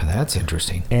 Oh, that's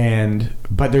interesting.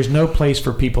 But there's no place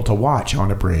for people to watch on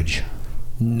a bridge.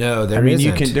 No, there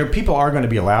isn't. People are going to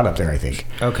be allowed up there, I think.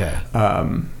 Okay.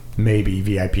 Maybe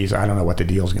VIPs. I don't know what the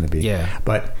deal's going to be. Yeah.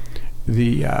 But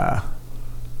I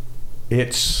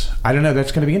don't know.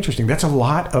 That's going to be interesting. That's a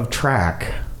lot of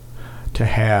track to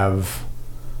have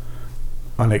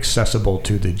unaccessible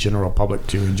to the general public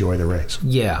to enjoy the race.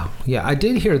 Yeah. I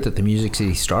did hear that the Music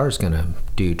City Star is going to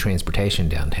do transportation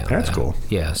downtown. That's cool.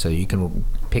 Yeah, so you can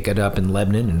pick it up in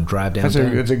Lebanon and drive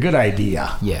downtown. It's a good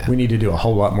idea. Yeah. We need to do a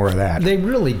whole lot more of that. They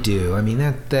really do. I mean,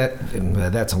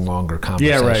 that's a longer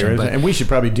conversation. Yeah, right. And we should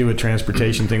probably do a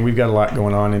transportation thing. We've got a lot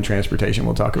going on in transportation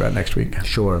we'll talk about next week.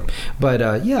 Sure. But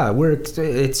it's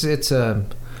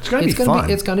going to be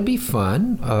fun. It's going to be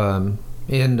fun.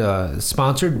 And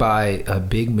sponsored by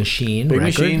Big Machine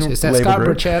Records. Is that Scott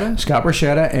Borchetta? Scott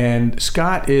Borchetta, and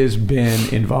Scott has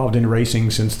been involved in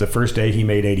racing since the first day he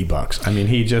made $80. I mean,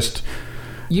 he's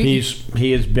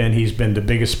been the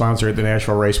biggest sponsor at the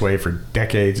Nashville Raceway for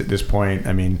decades at this point.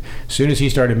 I mean, as soon as he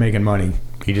started making money,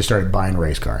 he just started buying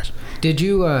race cars. Did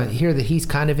you hear that he's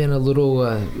kind of in a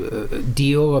little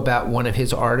deal about one of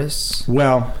his artists?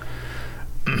 Well,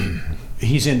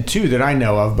 he's in 2 that I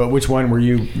know of, but which one were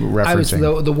you referencing? I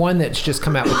was the one that's just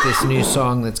come out with this new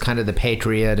song that's kind of the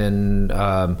Patriot and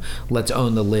Let's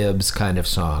Own the Libs kind of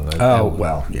song.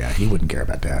 Well, yeah, he wouldn't care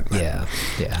about that. Yeah.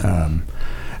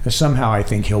 Somehow I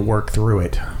think he'll work through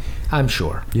it. I'm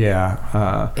sure.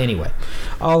 Yeah. Anyway,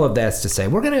 all of that's to say,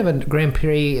 we're going to have a Grand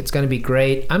Prix. It's going to be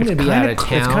great. I'm going to be out of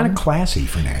town. It's kind of classy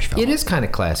for Nashville. It is kind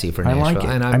of classy for Nashville. I like it.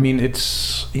 And I mean,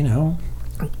 it's,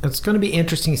 it's going to be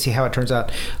interesting to see how it turns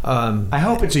out. I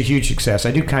hope it's a huge success.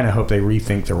 I do kind of hope they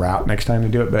rethink the route next time they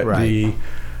do it. But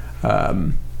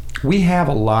we have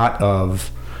a lot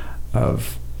of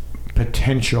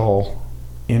potential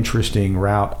interesting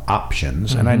route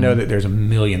options, and I know that there's a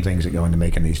million things that go into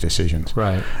making these decisions.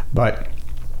 Right. But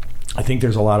I think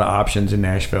there's a lot of options in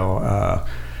Nashville.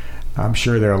 I'm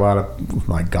sure there are a lot of,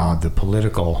 my God, the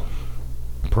political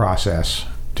process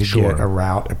to get a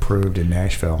route approved in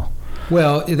Nashville.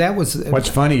 Well, that was... What's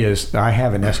funny is I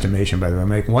have an estimation, by the way. I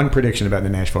make one prediction about the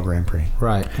Nashville Grand Prix.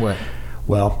 Right. What?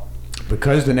 Well,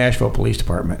 because the Nashville Police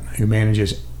Department, who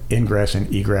manages ingress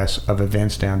and egress of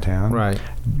events downtown, right,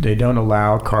 they don't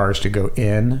allow cars to go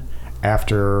in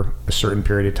after a certain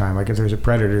period of time. Like if there's a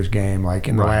Predators game, like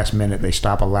in the last minute, they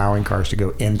stop allowing cars to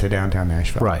go into downtown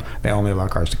Nashville. Right. They only allow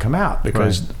cars to come out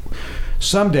because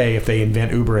someday if they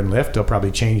invent Uber and Lyft, they'll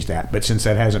probably change that. But since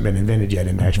that hasn't been invented yet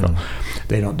in Nashville,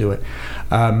 they don't do it.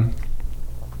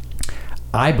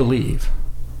 I believe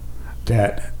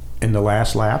that in the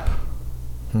last lap,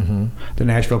 the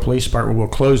Nashville Police Department will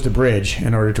close the bridge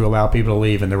in order to allow people to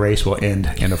leave, and the race will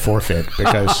end in a forfeit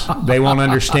because they won't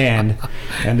understand.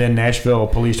 And then Nashville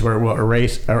Police Department will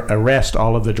arrest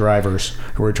all of the drivers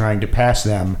who are trying to pass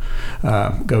them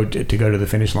go to the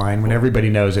finish line. When everybody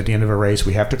knows at the end of a race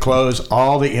we have to close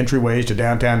all the entryways to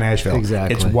downtown Nashville.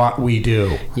 Exactly, it's what we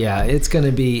do. Yeah, it's going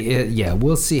to be.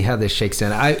 We'll see how this shakes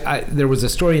down. There was a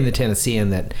story in the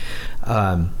Tennessean that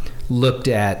looked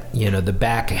at the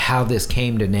back how this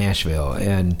came to Nashville,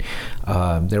 and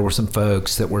there were some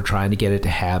folks that were trying to get it to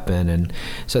happen, and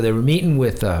so they were meeting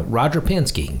with Roger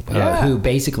Penske, who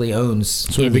basically owns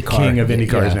sort of the king of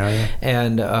IndyCars now,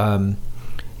 and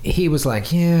he was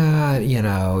like, I'm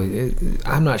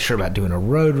not sure about doing a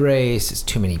road race. It's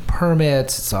too many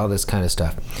permits. It's all this kind of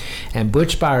stuff. And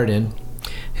Butch Byerden,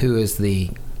 who is the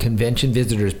Convention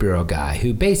Visitors Bureau guy,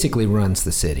 who basically runs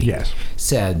the city,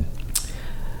 said,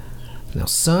 "Now,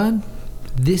 son,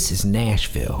 this is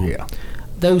Nashville. Yeah.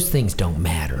 Those things don't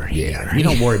matter here. Yeah, you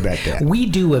don't worry about that. We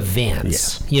do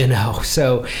events,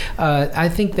 So I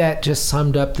think that just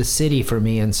summed up the city for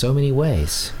me in so many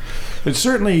ways. It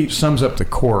certainly sums up the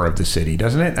core of the city,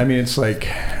 doesn't it? I mean, it's like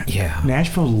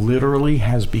Nashville literally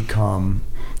has become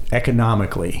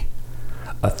economically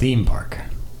a theme park.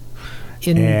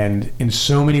 And in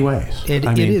so many ways. It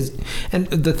is. And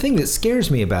the thing that scares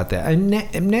me about that,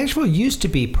 Nashville used to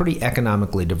be pretty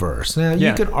economically diverse. Now,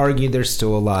 you could argue there's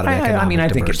still a lot of economic diversity. I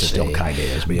think it still kind of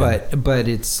is. But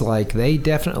it's like they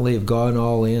definitely have gone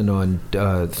all in on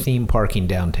theme parking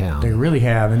downtown. They really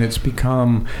have. And it's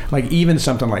become, like, even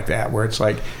something like that, where it's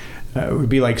like, it would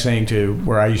be like saying to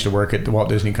where I used to work at the Walt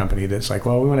Disney Company that's like,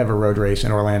 well, we want to have a road race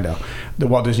in Orlando. The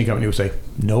Walt Disney Company would say,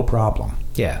 no problem.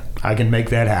 Yeah. I can make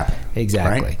that happen.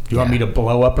 Exactly. Right? Do you want me to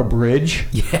blow up a bridge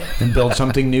and build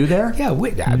something new there? Yeah.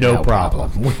 No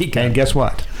problem. And guess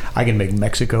what? I can make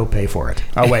Mexico pay for it.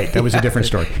 Oh, wait. That was a different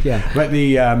story. But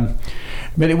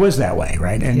but it was that way,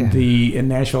 right? And and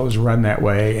Nashville is run that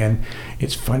way. And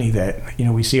it's funny that,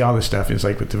 we see all this stuff. It's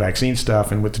like with the vaccine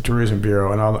stuff and with the Tourism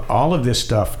Bureau and all of this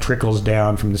stuff trickles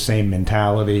down from the same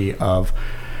mentality of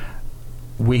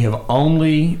we have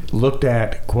only looked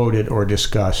at, quoted, or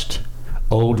discussed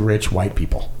old, rich, white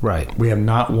people. Right. We have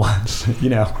not once,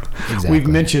 Exactly. We've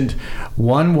mentioned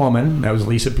one woman, that was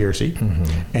Lisa Piercy,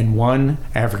 and one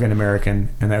African American,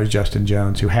 and that was Justin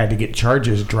Jones, who had to get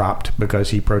charges dropped because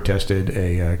he protested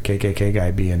a KKK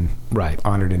guy being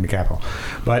honored in the Capitol.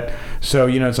 But, so,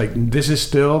 it's like, this is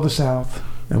still the South,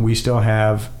 and we still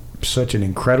have such an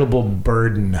incredible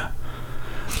burden.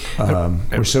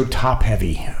 We're so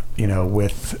top-heavy,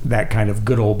 with that kind of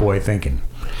good old boy thinking.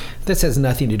 This has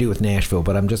nothing to do with Nashville,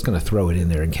 but I'm just going to throw it in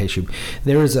there in case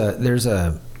there's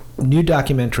a new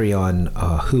documentary on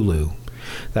Hulu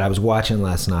that I was watching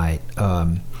last night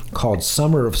called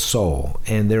Summer of Soul,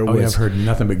 and I've heard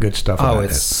nothing but good stuff about it.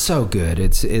 It's so good.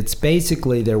 It's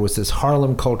basically, there was this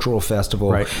Harlem Cultural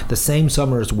Festival, the same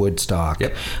summer as Woodstock.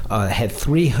 Had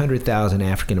 300,000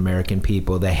 African American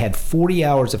people. They had 40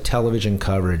 hours of television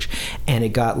coverage, and it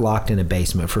got locked in a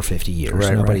basement for 50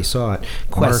 years. Nobody saw it.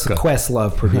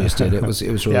 Questlove produced it. It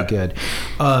was really good.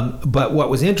 But what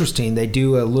was interesting, they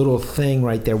do a little thing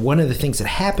right there. One of the things that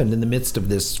happened in the midst of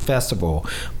this festival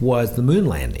was the moon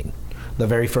landing. The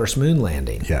very first moon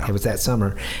landing. It was that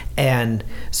summer. And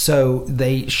so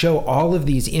they show all of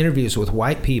these interviews with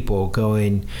white people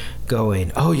going,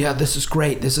 oh yeah, this is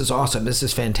great, this is awesome, this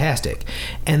is fantastic.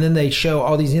 And then they show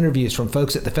all these interviews from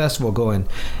folks at the festival going,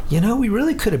 we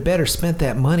really could have better spent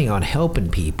that money on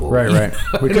helping people. Right.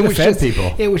 We could have fed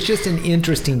people. It was just an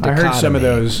interesting dichotomy. I heard some of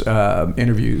those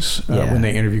interviews when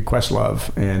they interviewed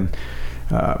Questlove, and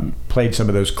played some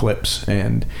of those clips,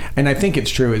 and I think it's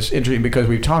true. It's interesting because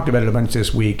we've talked about it a bunch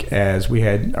this week as we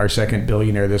had our second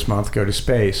billionaire this month go to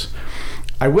space.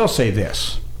 I will say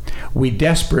this: we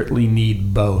desperately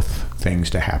need both things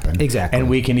to happen. Exactly. And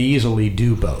we can easily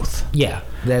do both. Yeah.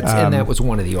 And that was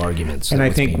one of the arguments. And I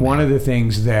think one of the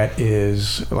things that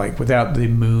is, like, without the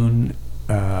moon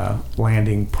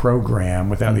landing program,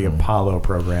 without the Apollo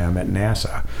program at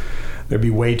NASA, there'd be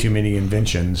way too many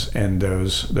inventions, and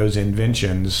those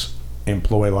inventions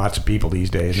employ lots of people these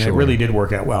days, and it really did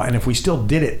work out well. And if we still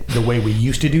did it the way we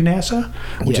used to do NASA,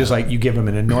 which is like you give them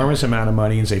an enormous amount of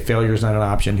money and say failure is not an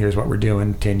option, here's what we're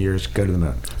doing, 10 years, go to the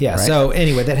moon. Yeah. Right? So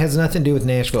anyway, that has nothing to do with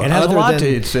Nashville. It has a lot to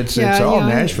it's all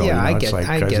Nashville. Yeah, you know?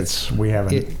 I get. We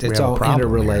have all a problem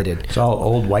interrelated. Here. It's all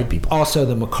old white people. Also,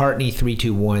 the McCartney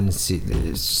 321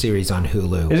 series on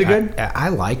Hulu. Is it good? I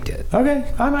liked it.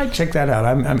 Okay, I might check that out.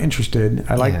 I'm interested.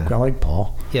 I like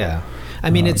Paul. Yeah. I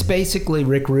mean, it's basically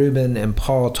Rick Rubin and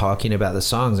Paul talking about the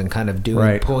songs and kind of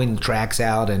pulling the tracks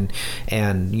out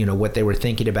and you know what they were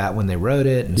thinking about when they wrote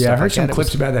it. And I heard some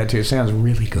clips about that too. It sounds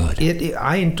really good.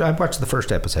 I watched the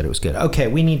first episode. It was good. Okay,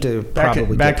 we need to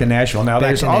back to Nashville. Now,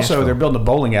 there's also they're building a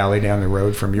bowling alley down the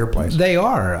road from your place. They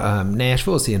are.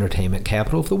 Nashville is the entertainment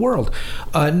capital of the world.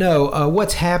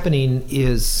 What's happening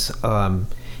is.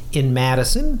 In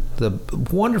Madison, the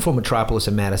wonderful metropolis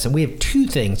of Madison, we have two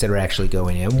things that are actually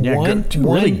going in.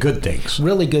 Really good things.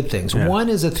 Really good things. Yeah. One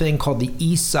is a thing called the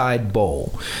East Side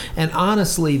Bowl. And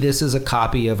honestly, this is a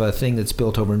copy of a thing that's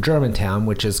built over in Germantown,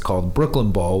 which is called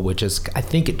Brooklyn Bowl, which is, I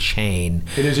think, a chain.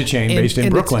 It is a chain based in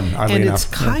Brooklyn, oddly enough. It's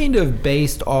kind of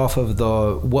based off of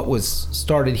what was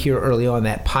started here early on,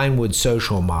 that Pinewood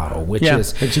social model, which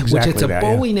is a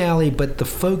bowling alley, but the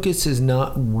focus is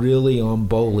not really on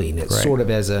bowling. It's sort of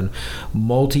as a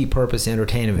multi-purpose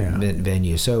entertainment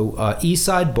venue. So East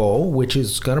Side Bowl, which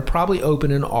is going to probably open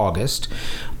in August,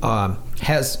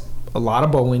 has a lot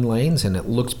of bowling lanes, and it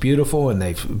looks beautiful, and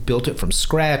they've built it from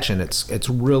scratch, and it's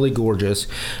really gorgeous.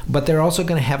 But they're also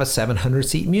going to have a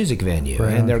 700-seat music venue,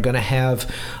 and they're going to have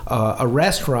a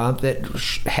restaurant that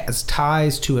has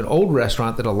ties to an old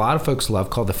restaurant that a lot of folks love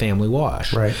called the Family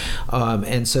Wash. Right.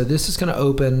 And so this is going to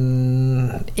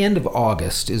open end of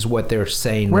August is what they're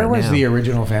saying. Where was the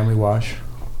original Family Wash?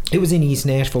 It was in East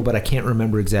Nashville, but I can't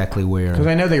remember exactly where. Because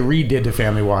I know they redid the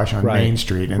Family Wash on Main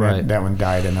Street, and that one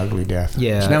died an ugly death.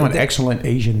 Yeah. It's now an excellent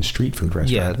Asian street food restaurant.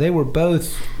 Yeah, they were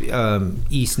both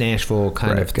East Nashville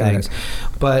kind of things.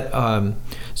 But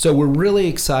so we're really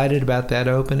excited about that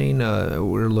opening.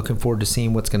 We're looking forward to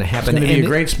seeing what's going to happen. It's going to be a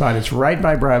great spot. It's right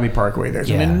by Briley Parkway. There's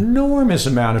an enormous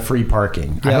amount of free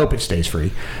parking. I hope it stays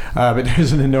free. But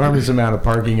there's an enormous amount of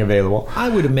parking available. I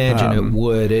would imagine it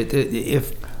would.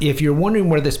 If you're wondering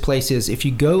where this place is, if you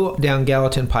go down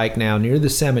Gallatin Pike now near the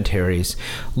cemeteries,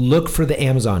 look for the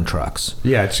Amazon trucks.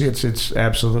 Yeah, it's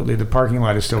absolutely, the parking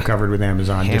lot is still covered with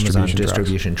Amazon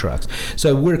distribution trucks.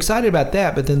 So we're excited about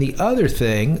that. But then the other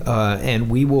thing,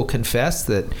 and we will confess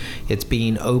that it's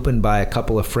being opened by a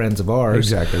couple of friends of ours.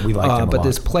 Exactly, we like them a lot. But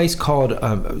this place called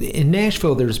in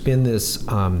Nashville, there's been this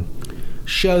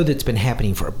show that's been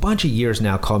happening for a bunch of years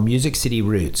now called Music City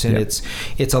Roots, and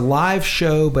it's a live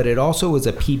show, but it also was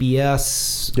a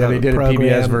PBS they did program. A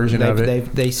PBS version of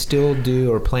it. They still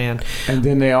do or plan. And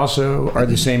then they also are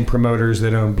the same promoters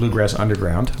that own Bluegrass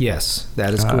Underground. Yes,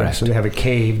 that is correct. So they have a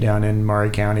cave down in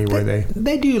Maury County where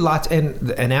they do lots,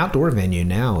 and an outdoor venue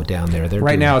now down there.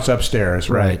 Now it's upstairs,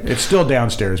 right? It's still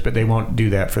downstairs, but they won't do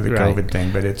that for the COVID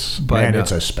thing. But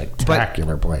it's a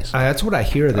spectacular place. That's what I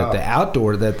hear, that the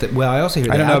outdoor I also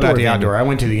hear I don't know about the outdoor. I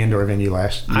went to the indoor venue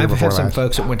last year. I've had some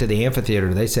folks that went to the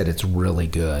amphitheater. They said it's really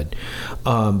good.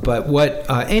 But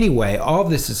anyway, all of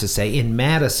this is to say, in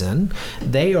Madison,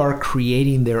 they are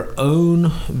creating their own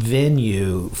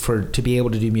venue to be able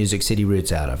to do Music City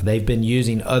Roots out of. They've been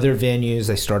using other venues.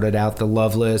 They started out the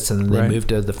Loveless, and then they moved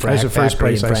to the Frack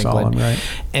Factory in Franklin. I saw them, right?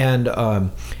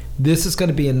 And this is going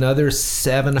to be another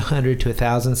 700 to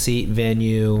 1,000 seat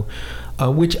venue,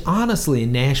 which honestly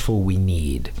in Nashville we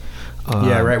need.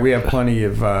 We have plenty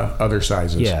of other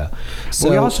sizes. Yeah. So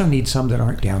we also need some that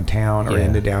aren't downtown or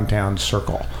in the downtown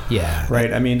circle. Yeah.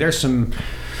 Right. I mean, there's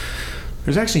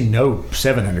actually no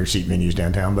 700-seat venues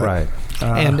downtown, but right.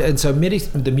 And so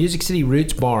the Music City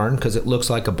Roots barn, because it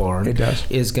looks like a barn, it does,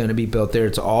 is going to be built there.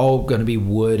 It's all going to be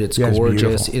wood. It's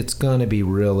gorgeous. It's going to be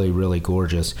really, really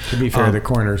gorgeous. To be fair, the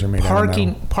corners are made out of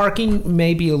metal. Parking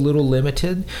may be a little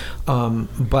limited,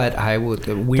 but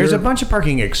there's a bunch of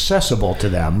parking accessible to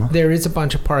them. There is a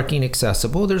bunch of parking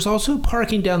accessible. There's also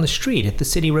parking down the street at the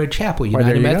City Road Chapel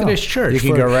United Methodist Church. You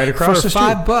can go right across the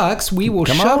street. For $5, we will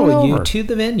shuttle you to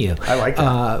the venue. I like that.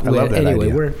 I love that anyway,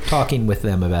 idea. We're talking with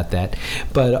them about that.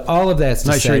 But all of that's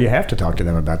not sure you have to talk to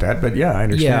them about that, but yeah, I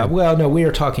understand. Yeah, well, no, we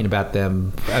are talking about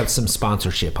them some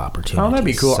sponsorship opportunities. Oh, that'd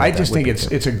be cool. So I just think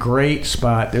it's a great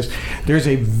spot. There's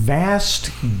a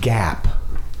vast gap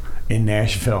in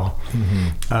Nashville,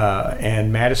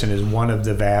 and Madison is one of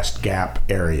the vast gap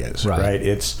areas.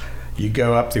 Right? You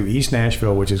go up through East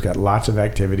Nashville, which has got lots of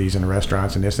activities and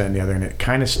restaurants and this, that, and the other, and it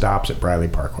kind of stops at Briley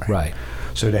Parkway. Right.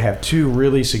 So to have two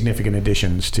really significant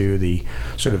additions to the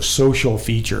sort of social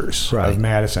features of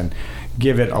Madison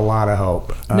give it a lot of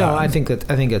hope. No, I think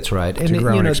that's right. And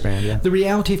grow and expand. Yeah. The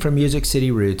reality from Music City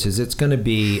Roots is it's going to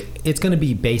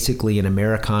be basically an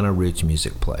Americana roots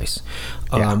music place,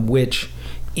 which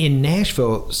in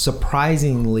Nashville,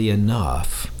 surprisingly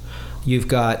enough, you've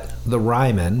got the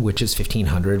Ryman, which is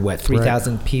 1,500,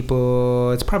 3,000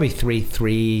 people. It's probably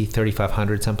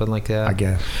 3,500, something like that, I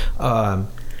guess.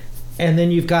 And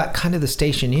then you've got kind of the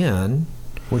Station Inn,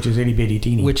 which is itty bitty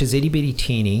teeny.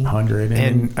 100.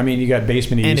 And I mean, you got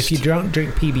Basement East. And if you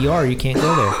drink PBR, you can't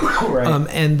go there. Right.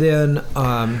 And then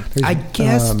I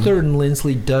guess Third and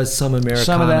Lindsley does some Americanas.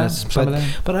 Some of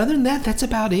that. But other than that, that's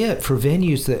about it for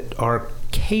venues that are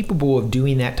capable of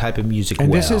doing that type of music.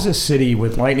 And this is a city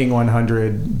with Lightning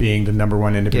 100 being the number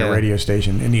one independent radio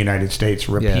station in the United States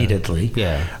repeatedly.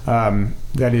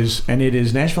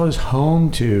 Nashville is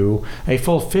home to a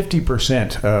full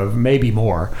 50% of, maybe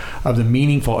more, of the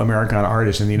meaningful Americana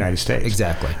artists in the United States.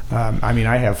 Exactly. I mean,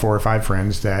 I have 4 or 5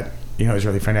 friends that, it was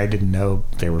really funny. I didn't know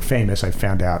they were famous. I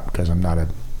found out because I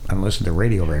don't listen to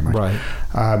radio very much. Right.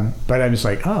 But I'm just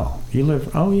like, you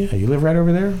live right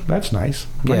over there? That's nice.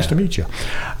 Nice to meet you.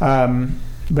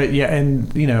 But yeah,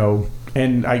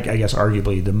 and I guess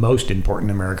arguably the most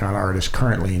important Americana artist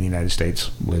currently in the United States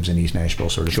lives in East Nashville,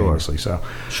 sort of famously. So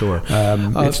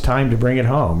it's time to bring it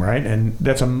home, right? And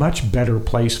that's a much better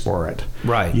place for it.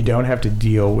 Right. You don't have to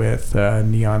deal with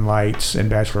neon lights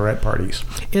and bachelorette parties.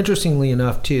 Interestingly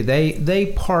enough, too,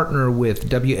 they partner with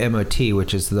WMOT,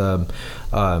 which is the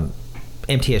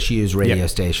MTSU's radio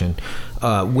station,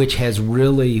 which has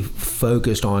really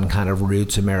focused on kind of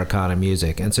roots Americana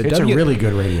music. And so it's a really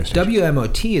good radio station.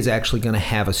 WMOT is actually going to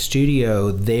have a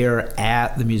studio there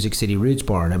at the Music City Roots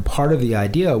Barn. And part of the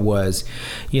idea was,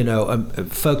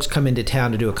 folks come into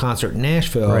town to do a concert in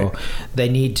Nashville. Right. They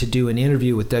need to do an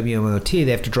interview with WMOT.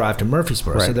 They have to drive to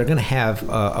Murfreesboro. Right. So they're going to have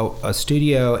a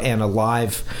studio and a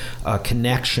live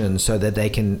connection so that they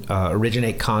can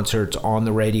originate concerts on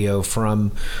the radio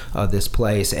from this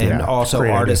place. And also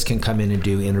artists can come in and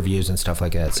do interviews and stuff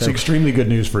like that. So it's extremely good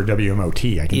news for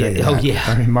WMOT, I can tell you that. Oh, yeah.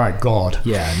 I mean, my God.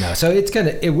 Yeah, no. So it's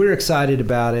we're excited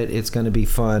about it. It's going to be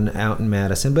fun out in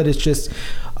Madison, but it's just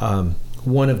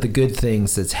one of the good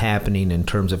things that's happening in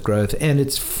terms of growth, and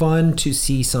it's fun to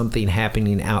see something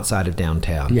happening outside of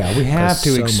downtown. Yeah, we have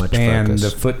to expand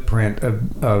the footprint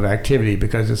of activity,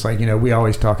 because it's like, we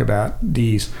always talk about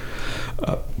D's.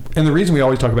 And the reason we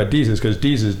always talk about D's is because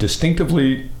D's is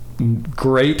distinctively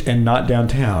great and not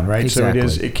downtown, right? Exactly.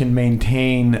 So it can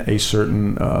maintain a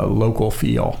certain local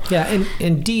feel. Yeah,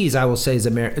 and D's, I will say,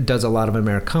 does a lot of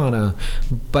Americana,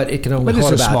 but it can only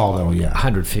hold about small, though,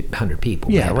 100 people.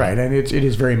 Yeah, maybe. Right, and it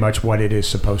is very much what it is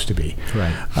supposed to be.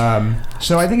 Right.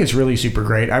 So I think it's really super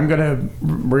great.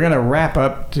 We're gonna wrap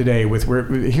up today with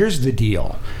here's the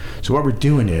deal. So what we're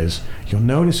doing is, you'll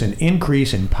notice an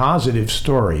increase in positive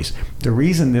stories. The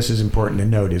reason this is important to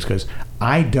note is because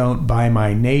I don't, by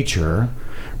my nature,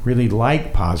 really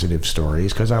like positive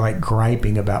stories, because I like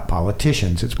griping about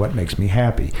politicians. It's what makes me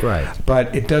happy. Right.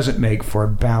 But it doesn't make for a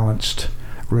balanced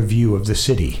review of the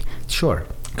city. Sure.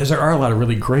 Because there are a lot of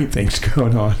really great things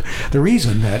going on. The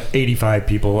reason that 85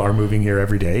 people are moving here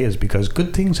every day is because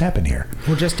good things happen here.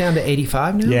 We're just down to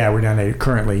 85 now? Yeah, we're down to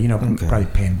currently, probably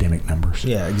pandemic numbers.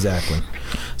 Yeah, exactly.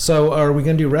 So are we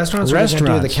going to do restaurants, or are we going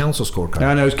to do the council scorecard?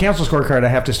 No, council scorecard I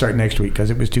have to start next week because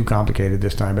it was too complicated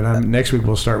this time. But next week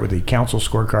we'll start with the council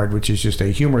scorecard, which is just a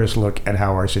humorous look at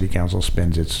how our city council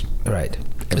spends its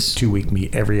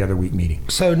every other week meeting.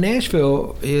 So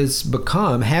Nashville has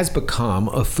become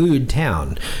a food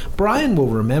town. Brian will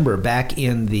remember back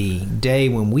in the day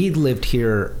when we lived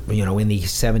here, in the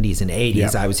 70s and 80s.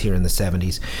 Yep. I was here in the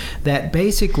 70s. That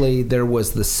basically there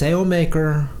was the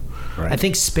Sailmaker. Right. I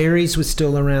think Sperry's was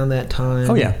still around that time.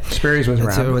 Oh yeah, Sperry's was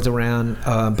around. It was around,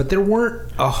 but there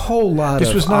weren't a whole lot.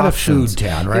 This was not options. A food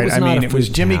town, right? It was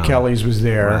Jimmy Kelly's was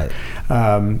there,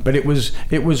 right. But it was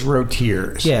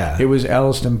Rotiers. Yeah, it was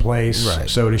Elliston Place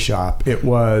Soda Shop. It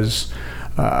was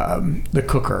the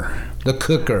Cooker. The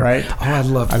cooker. Right? Oh, I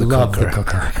love the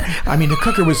cooker. I mean, the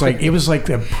cooker was like, it was like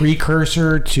the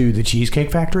precursor to the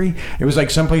Cheesecake Factory. It was like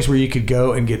someplace where you could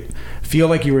go and feel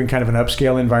like you were in kind of an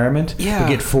upscale environment. Yeah. But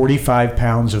get 45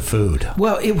 pounds of food.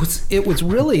 Well, it was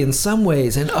really in some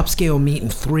ways an upscale meat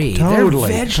and three. Totally.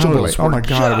 Their vegetables Oh my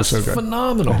God, were it was so just good.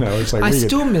 phenomenal. I know, it's like I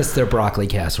still miss their broccoli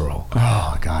casserole.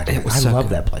 Oh God, It was I so love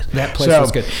good. that place. That place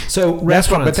was good. So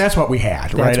restaurants, that's what we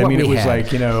had, right? I mean, it was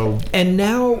like, And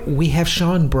now we have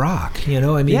Sean Brock.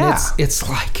 I mean, it's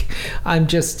like I'm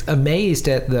just amazed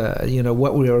at the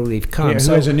where we've come. Yeah,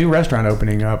 so there's a new restaurant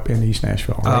opening up in East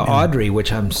Nashville. Right Audrey,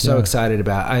 which I'm so excited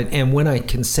about. And when I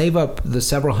can save up the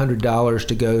several $100s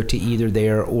to go to either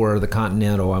there or the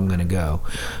Continental, I'm going to go.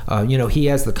 He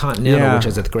has the Continental, which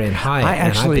is at the Grand Hyatt,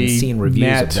 and I've been seeing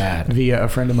reviews of that. Via a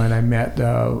friend of mine, I met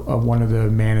one of the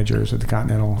managers at the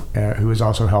Continental who is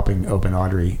also helping open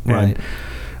Audrey. Right.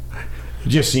 It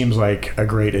just seems like a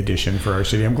great addition for our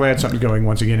city. I'm glad something's going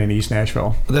once again in East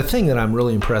Nashville. The thing that I'm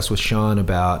really impressed with Sean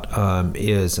about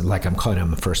is, like I'm calling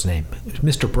him a first name,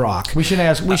 Mr. Brock. We should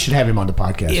have him on the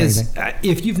podcast.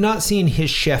 If you've not seen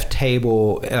his Chef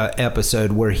Table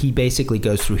episode where he basically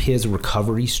goes through his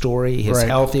recovery story, his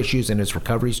health issues and his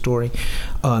recovery story,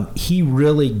 he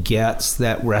really gets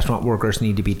that restaurant workers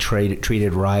need to be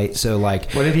treated right. So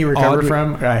like, what did he recover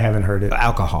from? I haven't heard it.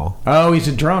 Alcohol. Oh, he's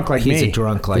a drunk like me. He's a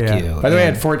drunk like you. By the way, I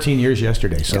had 14 years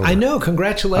yesterday. So I know.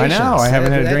 Congratulations. I know. I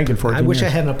haven't had a drink in 14 years. I wish I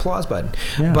had an applause button.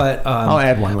 Yeah. But I'll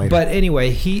add one later. But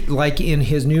anyway, he like in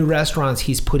his new restaurants,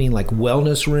 he's putting like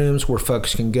wellness rooms where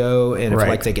folks can go, and if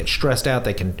like they get stressed out,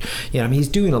 they can. I mean, he's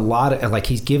doing a lot of like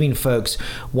he's giving folks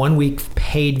 1 week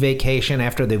paid vacation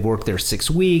after they've worked there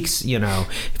 6 weeks.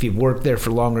 If you've worked there for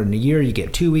longer than a year, you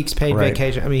get 2 weeks paid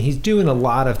vacation. I mean, he's doing a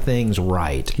lot of things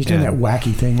right. He's doing that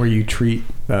wacky thing where you treat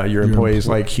your employees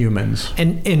like humans.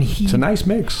 And it's a nice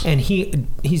mix. And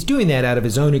he's doing that out of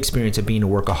his own experience of being a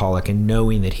workaholic and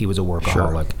knowing that he was a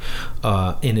workaholic,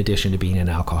 in addition to being an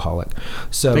alcoholic.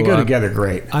 So they go together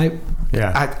great. I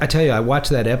tell you, I watched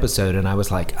that episode and I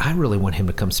was like, I really want him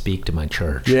to come speak to my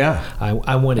church. Yeah,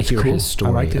 I want to hear his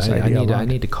story. I like this idea. I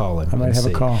need to call him. I might have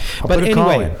a call. But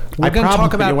anyway, we're going to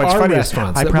talk about our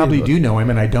restaurants. I probably do know him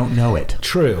and I don't know it.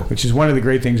 True. Which is one of the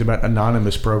great things about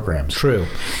anonymous programs. True.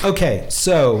 Okay,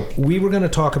 so we were going to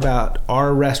talk about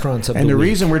our restaurants of the week. And the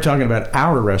reason we're talking about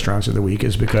our restaurants of the week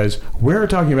is because we're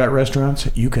talking about restaurants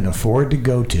you can afford to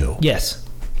go to. Yes,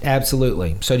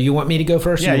 absolutely. So do you want me to go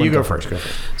first? Yeah, you go first. Go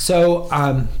first.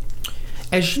 So,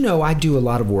 as you know, I do a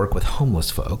lot of work with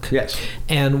homeless folk. Yes.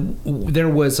 And there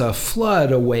was a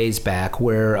flood a ways back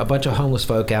where a bunch of homeless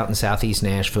folk out in southeast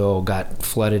Nashville got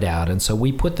flooded out. And so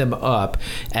we put them up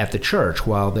at the church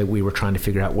while we were trying to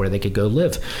figure out where they could go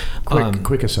live.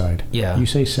 Quick aside. Yeah. You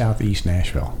say southeast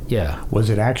Nashville. Yeah. Was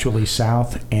it actually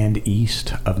south and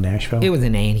east of Nashville? It was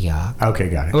in Antioch. Okay,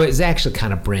 got it. Well, it was actually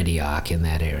kind of Brentioch in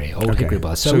that area. Old Hickory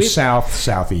Bluff. So south,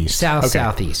 southeast.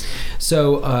 Southeast.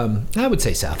 So I would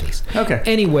say southeast. Okay.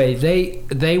 Anyway,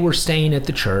 they were staying at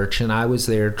the church, and I was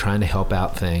there trying to help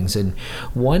out things. And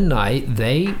one night,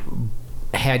 they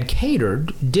had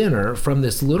catered dinner from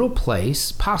this little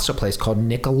pasta place called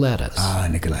Nicoletta's.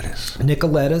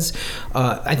 Nicoletta's.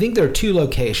 I think there are two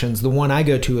locations. The one I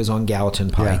go to is on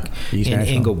Gallatin Pike in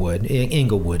Inglewood,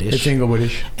 Inglewoodish. It's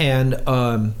Inglewoodish.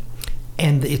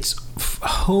 And it's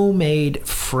homemade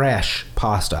fresh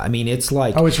pasta. I mean, it's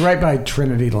like it's right by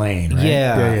Trinity Lane, right?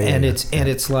 Yeah,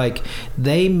 it's like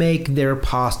they make their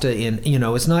pasta in,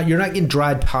 it's not, you're not getting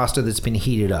dried pasta that's been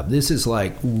heated up. This is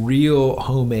like real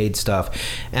homemade stuff.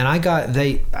 And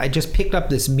I just picked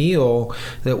up this meal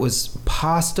that was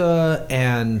pasta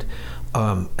and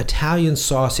Italian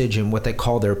sausage and what they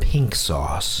call their pink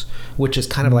sauce, which is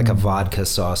kind of like a vodka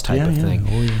sauce type of thing.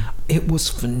 Oh, yeah. It was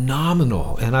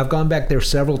phenomenal, and I've gone back there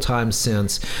several times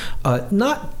since.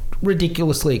 Not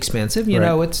ridiculously expensive,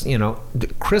 it's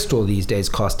Crystal these days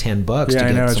costs $10 to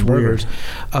get some burgers.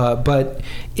 But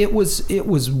it was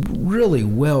really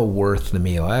well worth the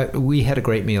meal. We had a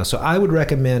great meal, so I would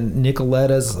recommend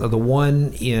Nicoletta's. The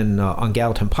one on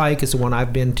Gallatin Pike is the one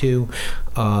I've been to.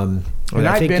 And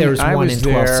I think there's one in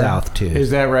 12 South too.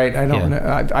 Is that right? I don't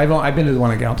know. I've been to the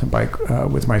one at Gallatin Pike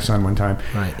with my son one time.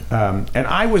 Right. And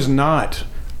I was not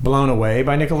blown away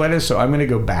by Nicoletta's, so I'm going to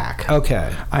go back.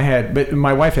 Okay. But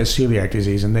my wife has celiac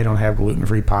disease, and they don't have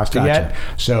gluten-free pasta yet,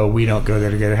 so we don't go there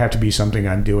together. It have to be something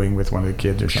I'm doing with one of the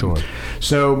kids or something. Sure.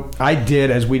 So I did,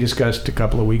 as we discussed a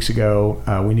couple of weeks ago,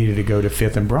 we needed to go to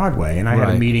 5th and Broadway, and I had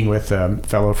a meeting with a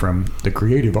fellow from the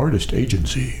Creative Artist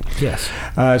Agency. Yes.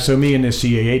 So me and this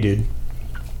CAA dude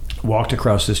walked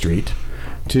across the street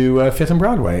to 5th and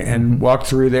Broadway and walked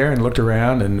through there and looked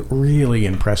around, and really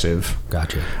impressive.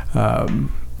 Gotcha.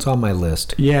 It's on my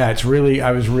list. Yeah, I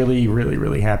was really, really,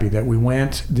 really happy that we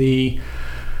went.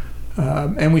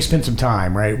 And we spent some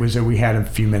time, right? We had a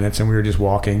few minutes, and we were just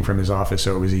walking from his office,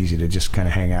 so it was easy to just kind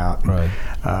of hang out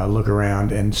and look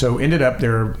around. And so ended up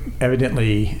there are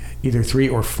evidently either 3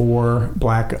 or 4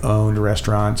 Black-owned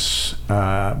restaurants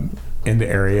in the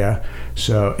area.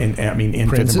 So, in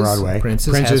Fifth and Broadway.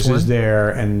 Princess is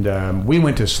there, and we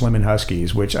went to Slim and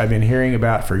Husky's, which I've been hearing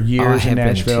about for years in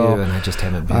Nashville. Been too, and I just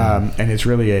haven't been. And it's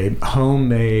really a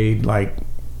homemade,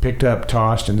 picked up,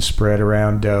 tossed, and spread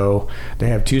around dough. They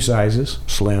have 2 sizes,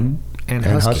 Slim and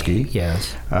Husky.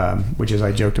 Yes. Which, as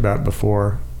I joked about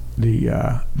before,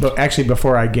 but actually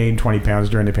before I gained 20 pounds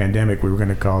during the pandemic, we were going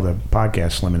to call the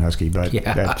podcast Slim and Husky, but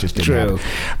that just didn't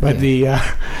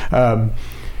happen.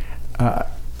 But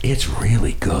it's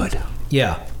really good.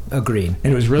 Yeah. Agreed.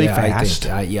 And it was really fast.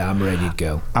 I'm ready to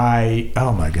go.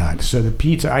 Oh my God. So the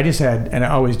pizza, I just had, and I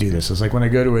always do this. It's like when I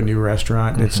go to a new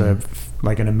restaurant, it's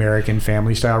like an American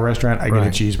family style restaurant, I get a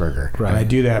cheeseburger. Right. And I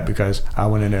do that because I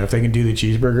want to know if they can do the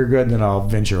cheeseburger good, then I'll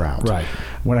venture out. Right.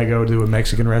 When I go to a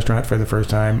Mexican restaurant for the first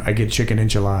time, I get chicken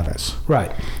enchiladas.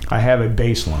 Right. I have a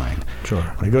baseline. Sure.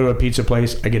 When I go to a pizza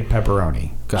place, I get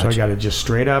pepperoni. Gotcha. So I got it just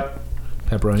straight up.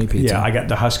 Pepperoni pizza. Yeah, I got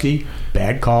the Husky.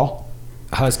 Bad call.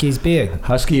 Husky's big.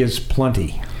 Husky is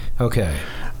plenty. Okay.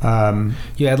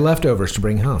 You had leftovers to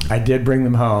bring home. I did bring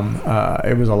them home.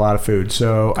 It was a lot of food,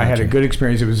 so I had a good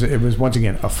experience. It was once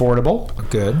again affordable,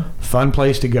 good, fun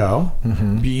place to go,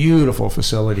 beautiful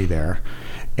facility there,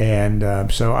 and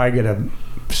so I get a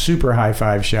super high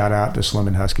five shout out to Slim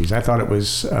and Husky's. I thought it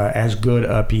was as good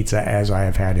a pizza as I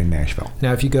have had in Nashville.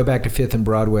 Now, if you go back to 5th and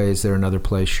Broadway, is there another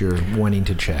place you're wanting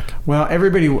to check? Well, I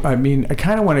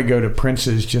kind of want to go to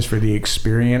Prince's just for the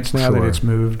experience now that it's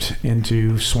moved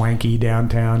into swanky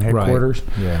downtown headquarters.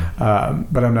 Right. Yeah.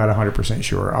 But I'm not 100%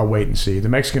 sure. I'll wait and see. The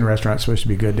Mexican restaurant's supposed to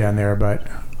be good down there, but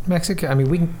Mexican,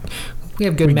 we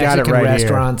have good Mexican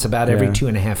restaurants about every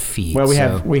 2.5 feet. Well,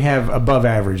 we have above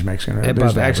average Mexican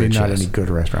restaurants. There's actually not any good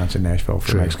restaurants in Nashville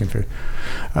for Mexican food.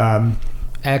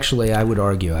 Actually, I would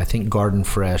argue, I think Garden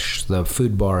Fresh, the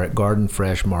food bar at Garden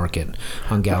Fresh Market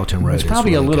on Gallatin Road, it's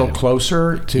probably really a little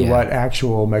closer to what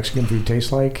actual Mexican food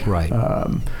tastes like. Right.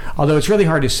 Although it's really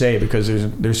hard to say because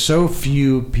there's so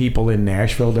few people in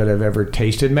Nashville that have ever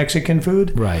tasted Mexican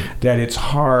food. Right. That it's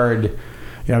hard.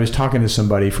 I was talking to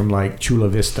somebody from Chula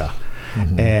Vista.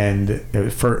 And it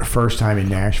was first time in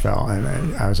Nashville, and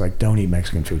I was like, don't eat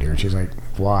Mexican food here. And she's like,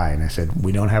 why? And I said,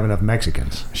 we don't have enough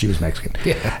Mexicans. She was Mexican.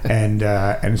 Yeah.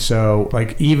 And so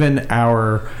even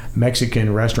our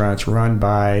Mexican restaurants run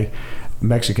by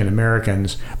Mexican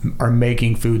Americans are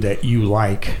making food that you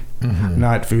like,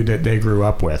 not food that they grew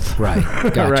up with. Right.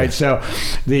 Gotcha. Right. So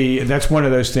that's one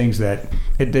of those things that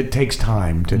it takes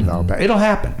time to develop that. It'll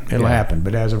happen. It'll happen.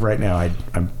 But as of right now,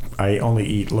 I only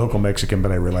eat local Mexican,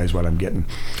 but I realize what I'm getting.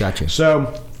 Gotcha.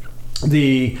 So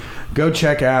go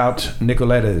check out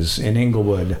Nicoletta's in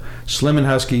Inglewood. Slim and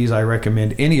Husky's, I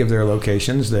recommend any of their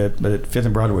locations. But 5th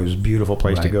and Broadway is a beautiful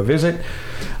place to go visit.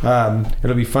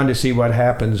 It'll be fun to see what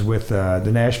happens with the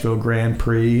Nashville Grand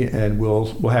Prix, and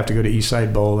we'll have to go to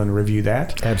Eastside Bowl and review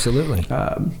that. Absolutely.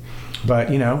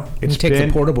 But it's take the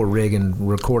portable rig and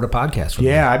record a podcast from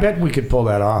I bet we could pull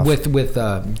that off with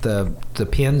the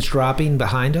pins dropping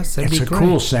behind us. It's a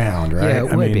cool sound, right? Yeah,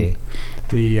 it would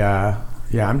be.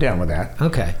 I'm down with that.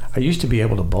 Okay. I used to be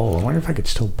able to bowl. I wonder if I could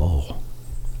still bowl.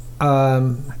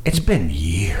 It's been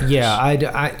years. Yeah,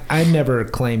 I never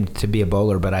claimed to be a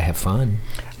bowler, but I have fun.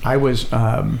 I was,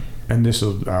 and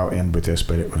I'll end with this,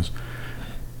 but it was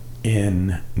in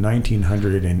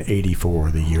 1984,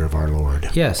 the year of our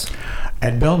Lord. Yes.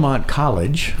 At Belmont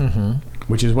College,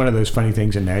 which is one of those funny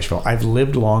things in Nashville. I've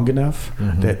lived long enough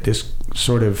that this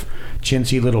sort of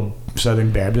chintzy little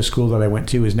Southern Baptist school that I went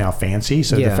to is now fancy.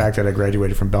 So the fact that I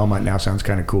graduated from Belmont now sounds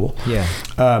kind of cool. Yeah.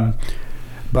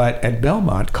 But at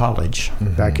Belmont College,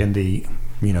 back in the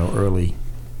early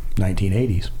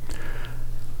 1980s,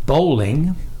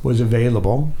 bowling was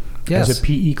available as a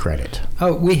PE credit.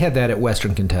 Oh, we had that at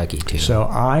Western Kentucky too. So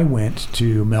I went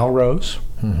to Melrose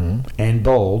and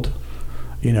bowled,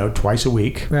 twice a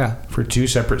week for 2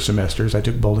 separate semesters. I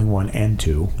took bowling 1 and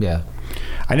 2. Yeah.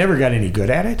 I never got any good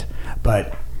at it,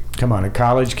 but come on, a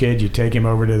college kid, you take him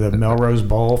over to the Melrose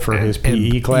Bowl for his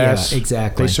PE class. Yeah,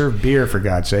 exactly. They served beer, for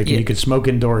God's sake, and you could smoke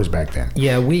indoors back then.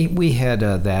 Yeah, we had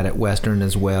that at Western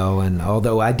as well, and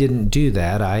although I didn't do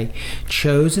that, I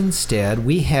chose instead,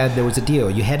 there was a deal.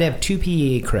 You had to have 2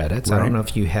 PE credits. Right. I don't know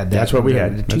if you had that. That's what we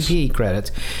had. 2 PE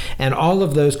credits, and all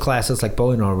of those classes, like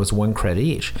bowling, was 1 credit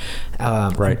each.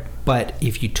 Right. But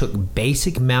if you took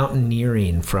basic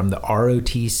mountaineering from the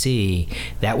ROTC,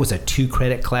 that was a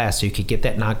 2-credit class, so you could get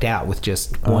that knocked out with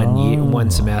just one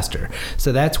semester.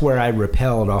 So that's where I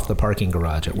rappelled off the parking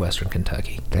garage at Western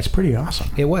Kentucky. That's pretty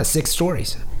awesome. It was 6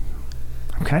 stories.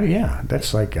 Kind of, yeah.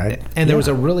 That's like, there was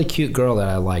a really cute girl that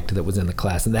I liked that was in the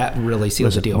class, and that really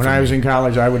sealed the deal. When I was in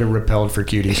college, I would have repelled for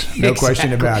cuties, no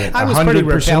question about it. I was pretty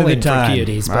repelling for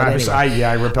cuties, but anyway.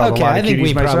 I repelled a lot of cuties myself. Okay, I think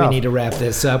we probably need to wrap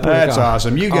this up. That's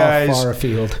awesome. You guys far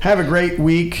afield. Have a great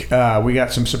week. We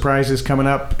got some surprises coming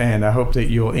up, and I hope that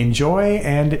you'll enjoy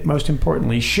and, most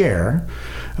importantly, share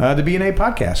the B&A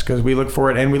podcast, because we look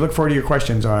forward, and we look forward to your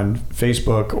questions on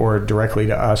Facebook or directly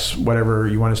to us, whatever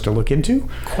you want us to look into.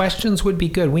 Questions would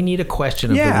be good. We need a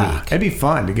question of the week. It'd be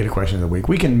fun to get a question of the week.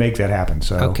 We can make that happen.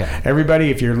 So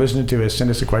everybody, if you're listening to us, send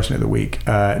us a question of the week.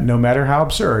 No matter how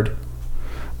absurd,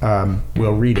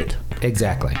 we'll read it.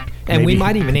 Exactly. And we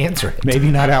might even answer it.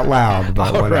 Maybe not out loud,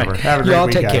 but whatever. Right. Have a great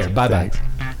week, take guys. care. Bye-bye. Thanks.